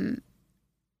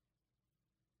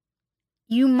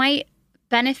 you might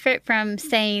benefit from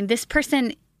saying this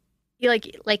person, like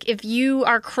if you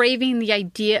are craving the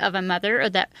idea of a mother, or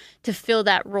that to fill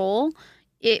that role,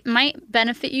 it might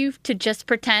benefit you to just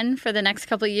pretend for the next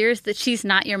couple of years that she's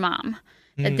not your mom.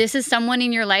 That this is someone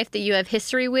in your life that you have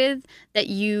history with, that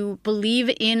you believe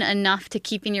in enough to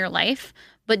keep in your life.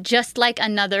 But just like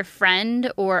another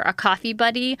friend or a coffee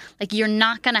buddy, like you're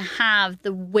not going to have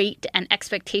the weight and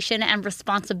expectation and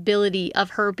responsibility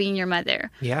of her being your mother.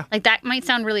 Yeah. Like that might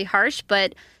sound really harsh,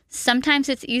 but sometimes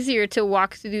it's easier to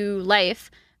walk through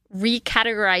life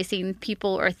recategorizing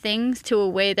people or things to a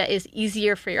way that is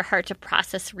easier for your heart to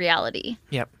process reality.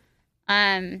 Yep.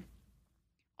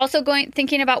 Also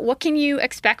thinking about what can you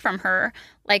expect from her?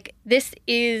 Like this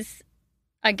is,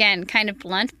 again, kind of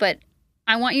blunt, but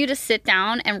I want you to sit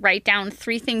down and write down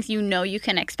 3 things you know you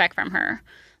can expect from her.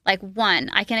 Like 1,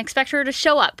 I can expect her to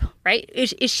show up, right?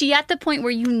 Is she at the point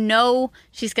where you know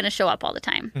she's going to show up all the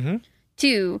time? Mm-hmm.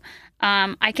 2,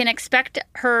 I can expect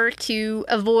her to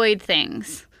avoid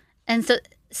things. And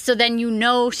so then you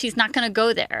know she's not going to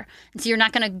go there. And so you're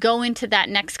not going to go into that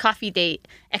next coffee date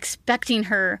expecting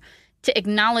her to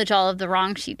acknowledge all of the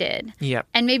wrong she did. Yep.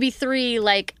 And maybe 3,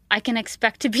 like, I can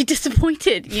expect to be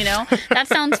disappointed, you know? That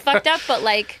sounds fucked up, but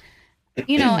like,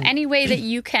 you know, any way that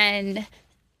you can,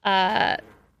 I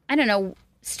don't know,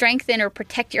 strengthen or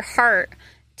protect your heart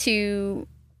to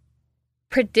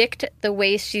predict the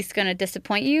ways she's going to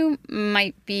disappoint you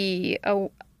might be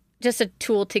just a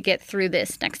tool to get through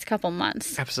this next couple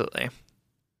months. Absolutely.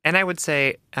 And I would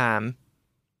say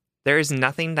there is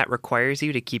nothing that requires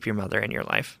you to keep your mother in your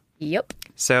life. Yep.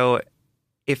 So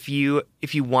if you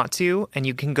want to, and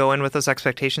you can go in with those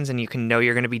expectations and you can know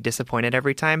you're going to be disappointed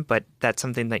every time, but that's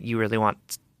something that you really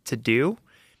want to do,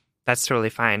 that's totally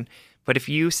fine. But if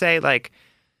you say like,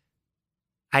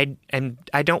 I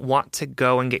don't want to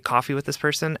go and get coffee with this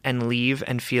person and leave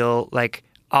and feel like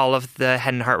all of the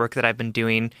head and heart work that I've been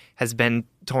doing has been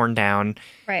torn down,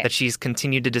 Right. that she's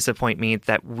continued to disappoint me,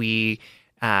 that we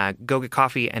go get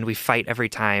coffee and we fight every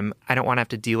time. I don't want to have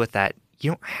to deal with that.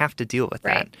 You don't have to deal with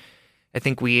Right. that. I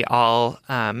think we all,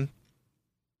 I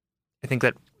think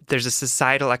that there's a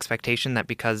societal expectation that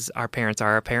because our parents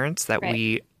are our parents, that Right.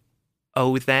 we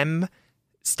owe them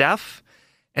stuff.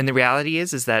 And the reality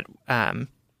is that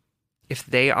if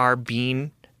they are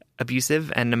being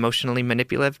abusive and emotionally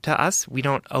manipulative to us, we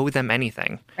don't owe them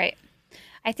anything. Right.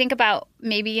 I think about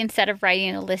maybe instead of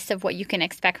writing a list of what you can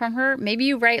expect from her, maybe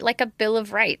you write like a bill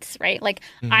of rights, right? Like,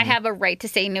 I have a right to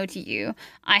say no to you.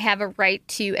 I have a right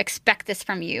to expect this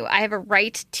from you. I have a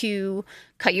right to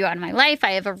cut you out of my life.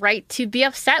 I have a right to be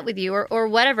upset with you or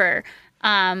whatever.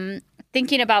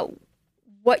 Thinking about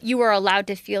what you are allowed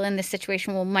to feel in this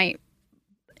situation might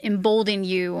embolden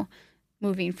you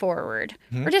moving forward,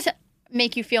 or just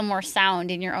make you feel more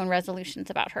sound in your own resolutions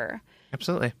about her.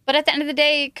 Absolutely. But at the end of the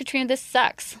day, Katrina, this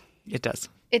sucks. It does.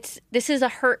 This is a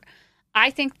hurt. I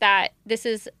think that this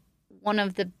is one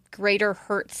of the greater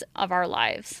hurts of our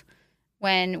lives,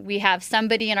 when we have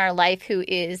somebody in our life who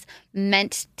is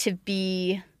meant to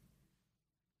be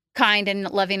kind and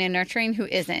loving and nurturing who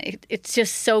isn't. It's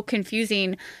just so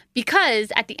confusing, because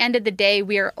at the end of the day,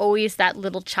 we are always that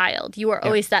little child. You are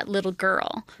always that little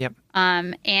girl. Yep.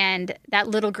 And that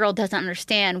little girl doesn't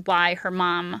understand why her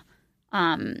mom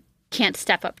can't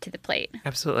step up to the plate.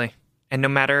 Absolutely. And no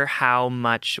matter how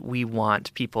much we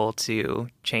want people to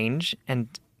change and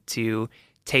to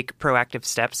take proactive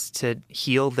steps to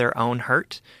heal their own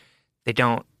hurt, they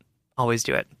don't always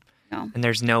do it. No. And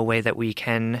there's no way that we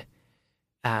can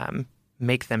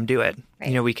make them do it. Right.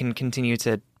 You know, we can continue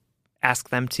to ask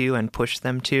them to and push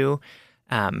them to.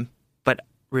 But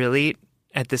really,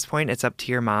 at this point, it's up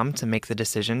to your mom to make the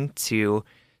decision to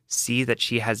see that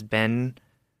she has been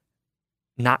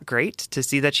not great, to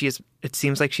see that it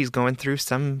seems like she's going through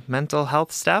some mental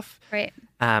health stuff. Right.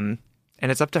 And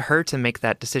it's up to her to make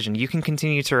that decision. You can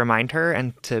continue to remind her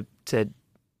and to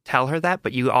tell her that,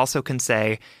 but you also can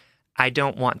say, I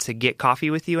don't want to get coffee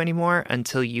with you anymore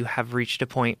until you have reached a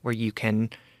point where you can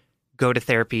go to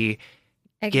therapy,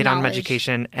 get on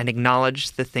medication, and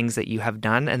acknowledge the things that you have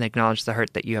done and acknowledge the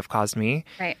hurt that you have caused me.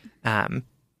 Right.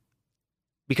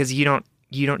 Because you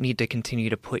don't need to continue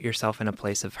to put yourself in a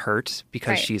place of hurt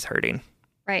because she's hurting.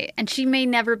 Right. And she may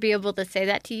never be able to say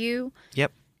that to you.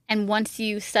 Yep. And once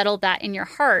you settle that in your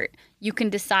heart, you can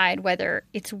decide whether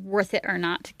it's worth it or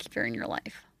not to keep her in your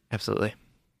life. Absolutely.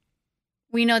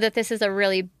 We know that this is a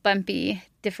really bumpy,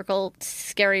 difficult,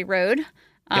 scary road,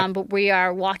 but we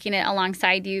are walking it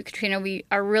alongside you, Katrina. We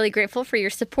are really grateful for your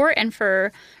support and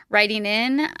for writing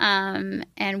in,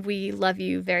 and we love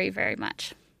you very, very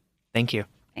much. Thank you.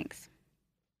 Thanks.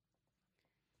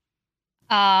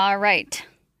 All right.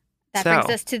 That brings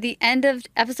us to the end of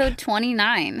episode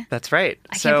 29. That's right.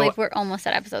 I can't believe we're almost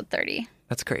at episode 30.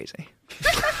 That's crazy.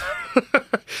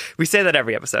 We say that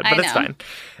every episode, but it's fine.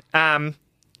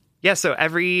 Yeah, so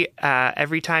every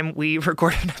time we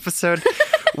record an episode,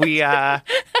 we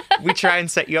try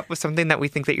and set you up with something that we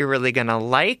think that you're really going to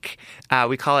like.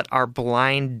 We call it our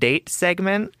blind date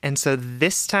segment. And so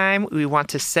this time we want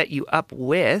to set you up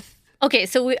with... Okay,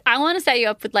 so I want to set you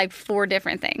up with like 4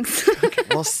 different things. Okay,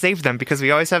 we'll save them because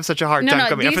we always have such a hard time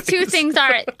coming up with these 2 things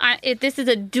are... this is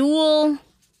a dual...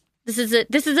 This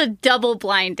is a double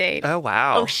blind date. Oh,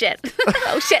 wow. Oh, shit.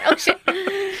 Oh, shit.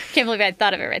 Can't believe I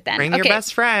thought of it right then. Bring your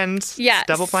best friends. Yeah. It's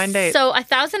double blind date. So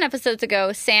 1,000 episodes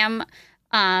ago, Sam's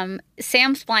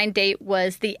blind date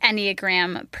was the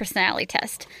Enneagram personality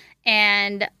test.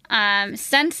 And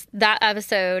since that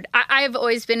episode, I've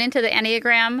always been into the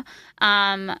Enneagram.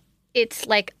 It's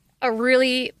like a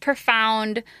really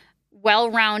profound,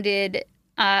 well-rounded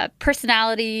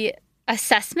personality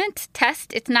assessment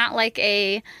test. It's not like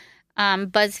a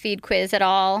BuzzFeed quiz at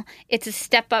all. It's a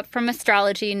step up from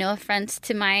astrology. No offense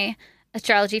to my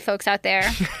astrology folks out there.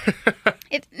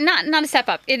 It's not a step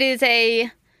up. It is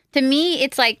to me,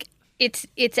 it's like it's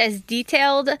as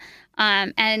detailed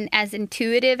and as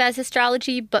intuitive as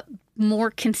astrology, but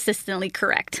more consistently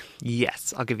correct.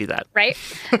 Yes, I'll give you that. Right?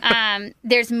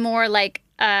 There's more like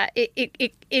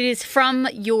it is from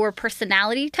your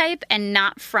personality type and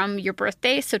not from your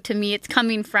birthday. So to me, it's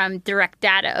coming from direct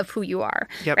data of who you are.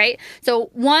 Yep. Right? So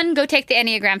 1, go take the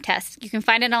Enneagram test. You can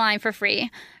find it online for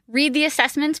free. Read the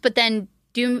assessments, but then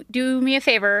do me a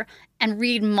favor and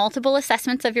read multiple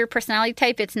assessments of your personality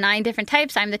type. It's 9 different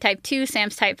types. I'm the type 2,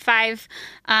 Sam's type 5.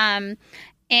 And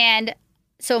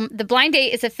so the blind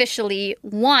date is officially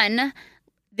 1,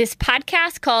 this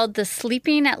podcast called the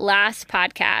Sleeping at Last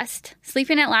podcast.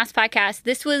 Sleeping at Last podcast.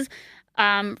 This was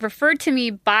referred to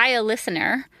me by a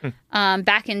listener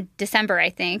back in December, I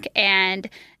think. And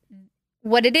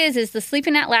what it is the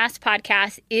Sleeping at Last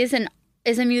podcast is a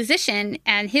musician,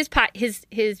 and his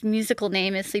musical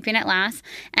name is Sleeping at Last,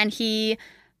 and he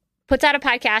puts out a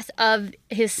podcast of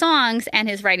his songs and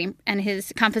his writing and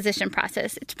his composition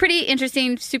process. It's pretty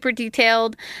interesting, super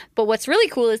detailed, but what's really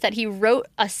cool is that he wrote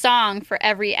a song for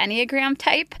every Enneagram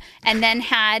type and then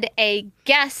had a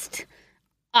guest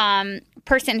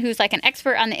person who's like an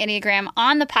expert on the Enneagram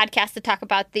on the podcast to talk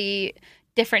about the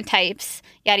different types,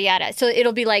 yada, yada. So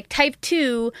it'll be like type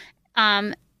 2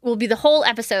 will be the whole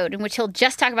episode in which he'll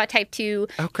just talk about type 2.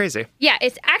 Oh, crazy. Yeah,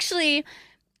 it's actually,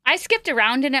 I skipped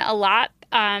around in it a lot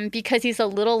because he's a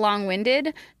little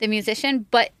long-winded, the musician,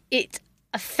 but it's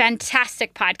a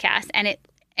fantastic podcast. And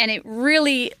it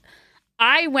really,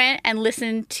 I went and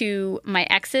listened to my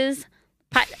ex's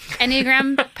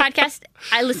Enneagram podcast.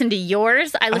 I listened to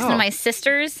yours. I listened to my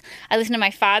sister's. I listened to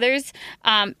my father's.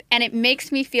 And it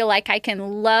makes me feel like I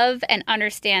can love and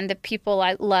understand the people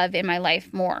I love in my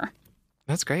life more.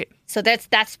 That's great. So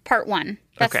that's part 1.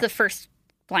 That's the first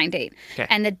blind date. Okay.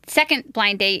 And the second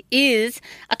blind date is,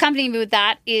 accompanying me with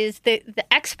that, is the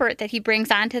expert that he brings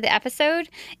onto the episode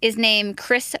is named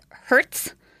Chris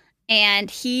Hertz. And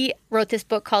he wrote this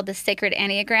book called The Sacred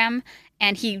Enneagram.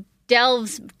 And he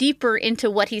delves deeper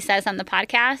into what he says on the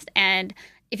podcast. And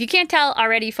if you can't tell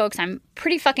already, folks, I'm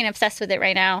pretty fucking obsessed with it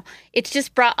right now. It's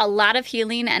just brought a lot of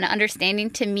healing and understanding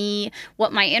to me,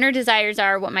 what my inner desires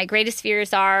are, what my greatest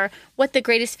fears are, what the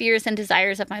greatest fears and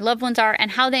desires of my loved ones are,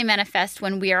 and how they manifest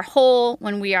when we are whole,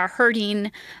 when we are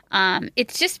hurting.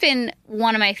 It's just been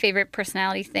one of my favorite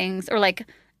personality things, or like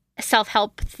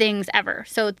self-help things ever.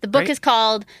 So the book is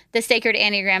called The Sacred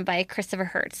Enneagram by Christopher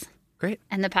Hertz. Great.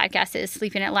 And the podcast is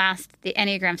Sleeping at Last, the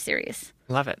Enneagram series.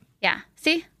 Love it. Yeah.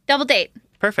 See? Double date.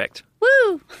 Perfect.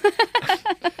 Woo!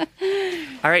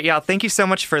 All right, y'all. Thank you so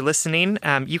much for listening.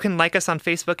 You can like us on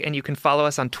Facebook, and you can follow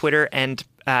us on Twitter and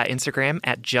Instagram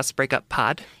at Just Break Up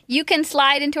Pod. You can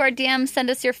slide into our DMs,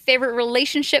 send us your favorite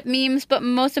relationship memes, but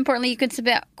most importantly, you can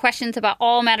submit questions about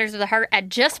all matters of the heart at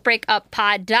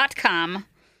justbreakuppod.com.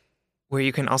 Where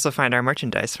you can also find our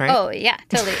merchandise, right? Oh, yeah,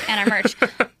 totally. And our merch.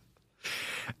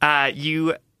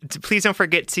 Please don't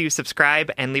forget to subscribe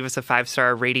and leave us a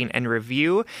 5-star rating and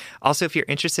review. Also, if you're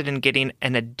interested in getting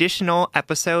an additional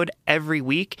episode every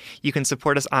week, you can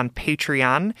support us on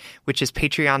Patreon, which is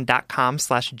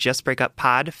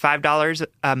patreon.com/justbreakuppod. $5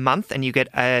 a month, and you get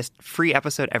a free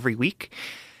episode every week.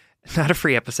 Not a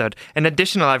free episode, an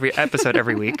additional episode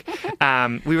every week.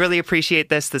 We really appreciate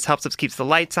this. This helps us keep the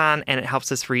lights on, and it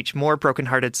helps us reach more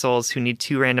brokenhearted souls who need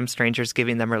 2 random strangers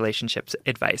giving them relationships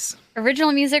advice.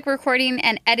 Original music recording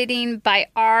and editing by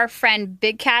our friend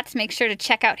Big Cats. Make sure to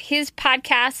check out his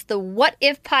podcast, the What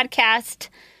If Podcast.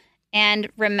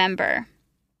 And remember,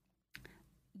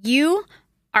 you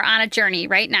are on a journey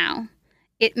right now.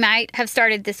 It might have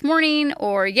started this morning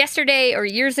or yesterday or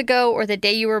years ago or the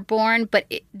day you were born,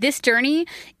 but this journey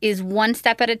is one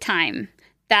step at a time.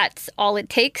 That's all it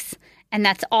takes, and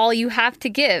that's all you have to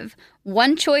give.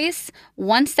 One choice,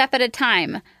 one step at a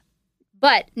time.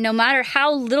 But no matter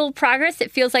how little progress it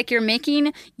feels like you're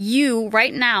making, you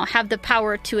right now have the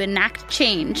power to enact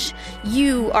change.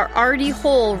 You are already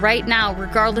whole right now,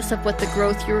 regardless of what the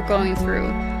growth you're going through.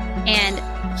 And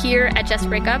here at Just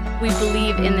Break Up, we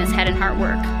believe in this head and heart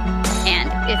work. And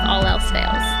if all else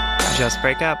fails, just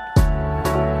break up.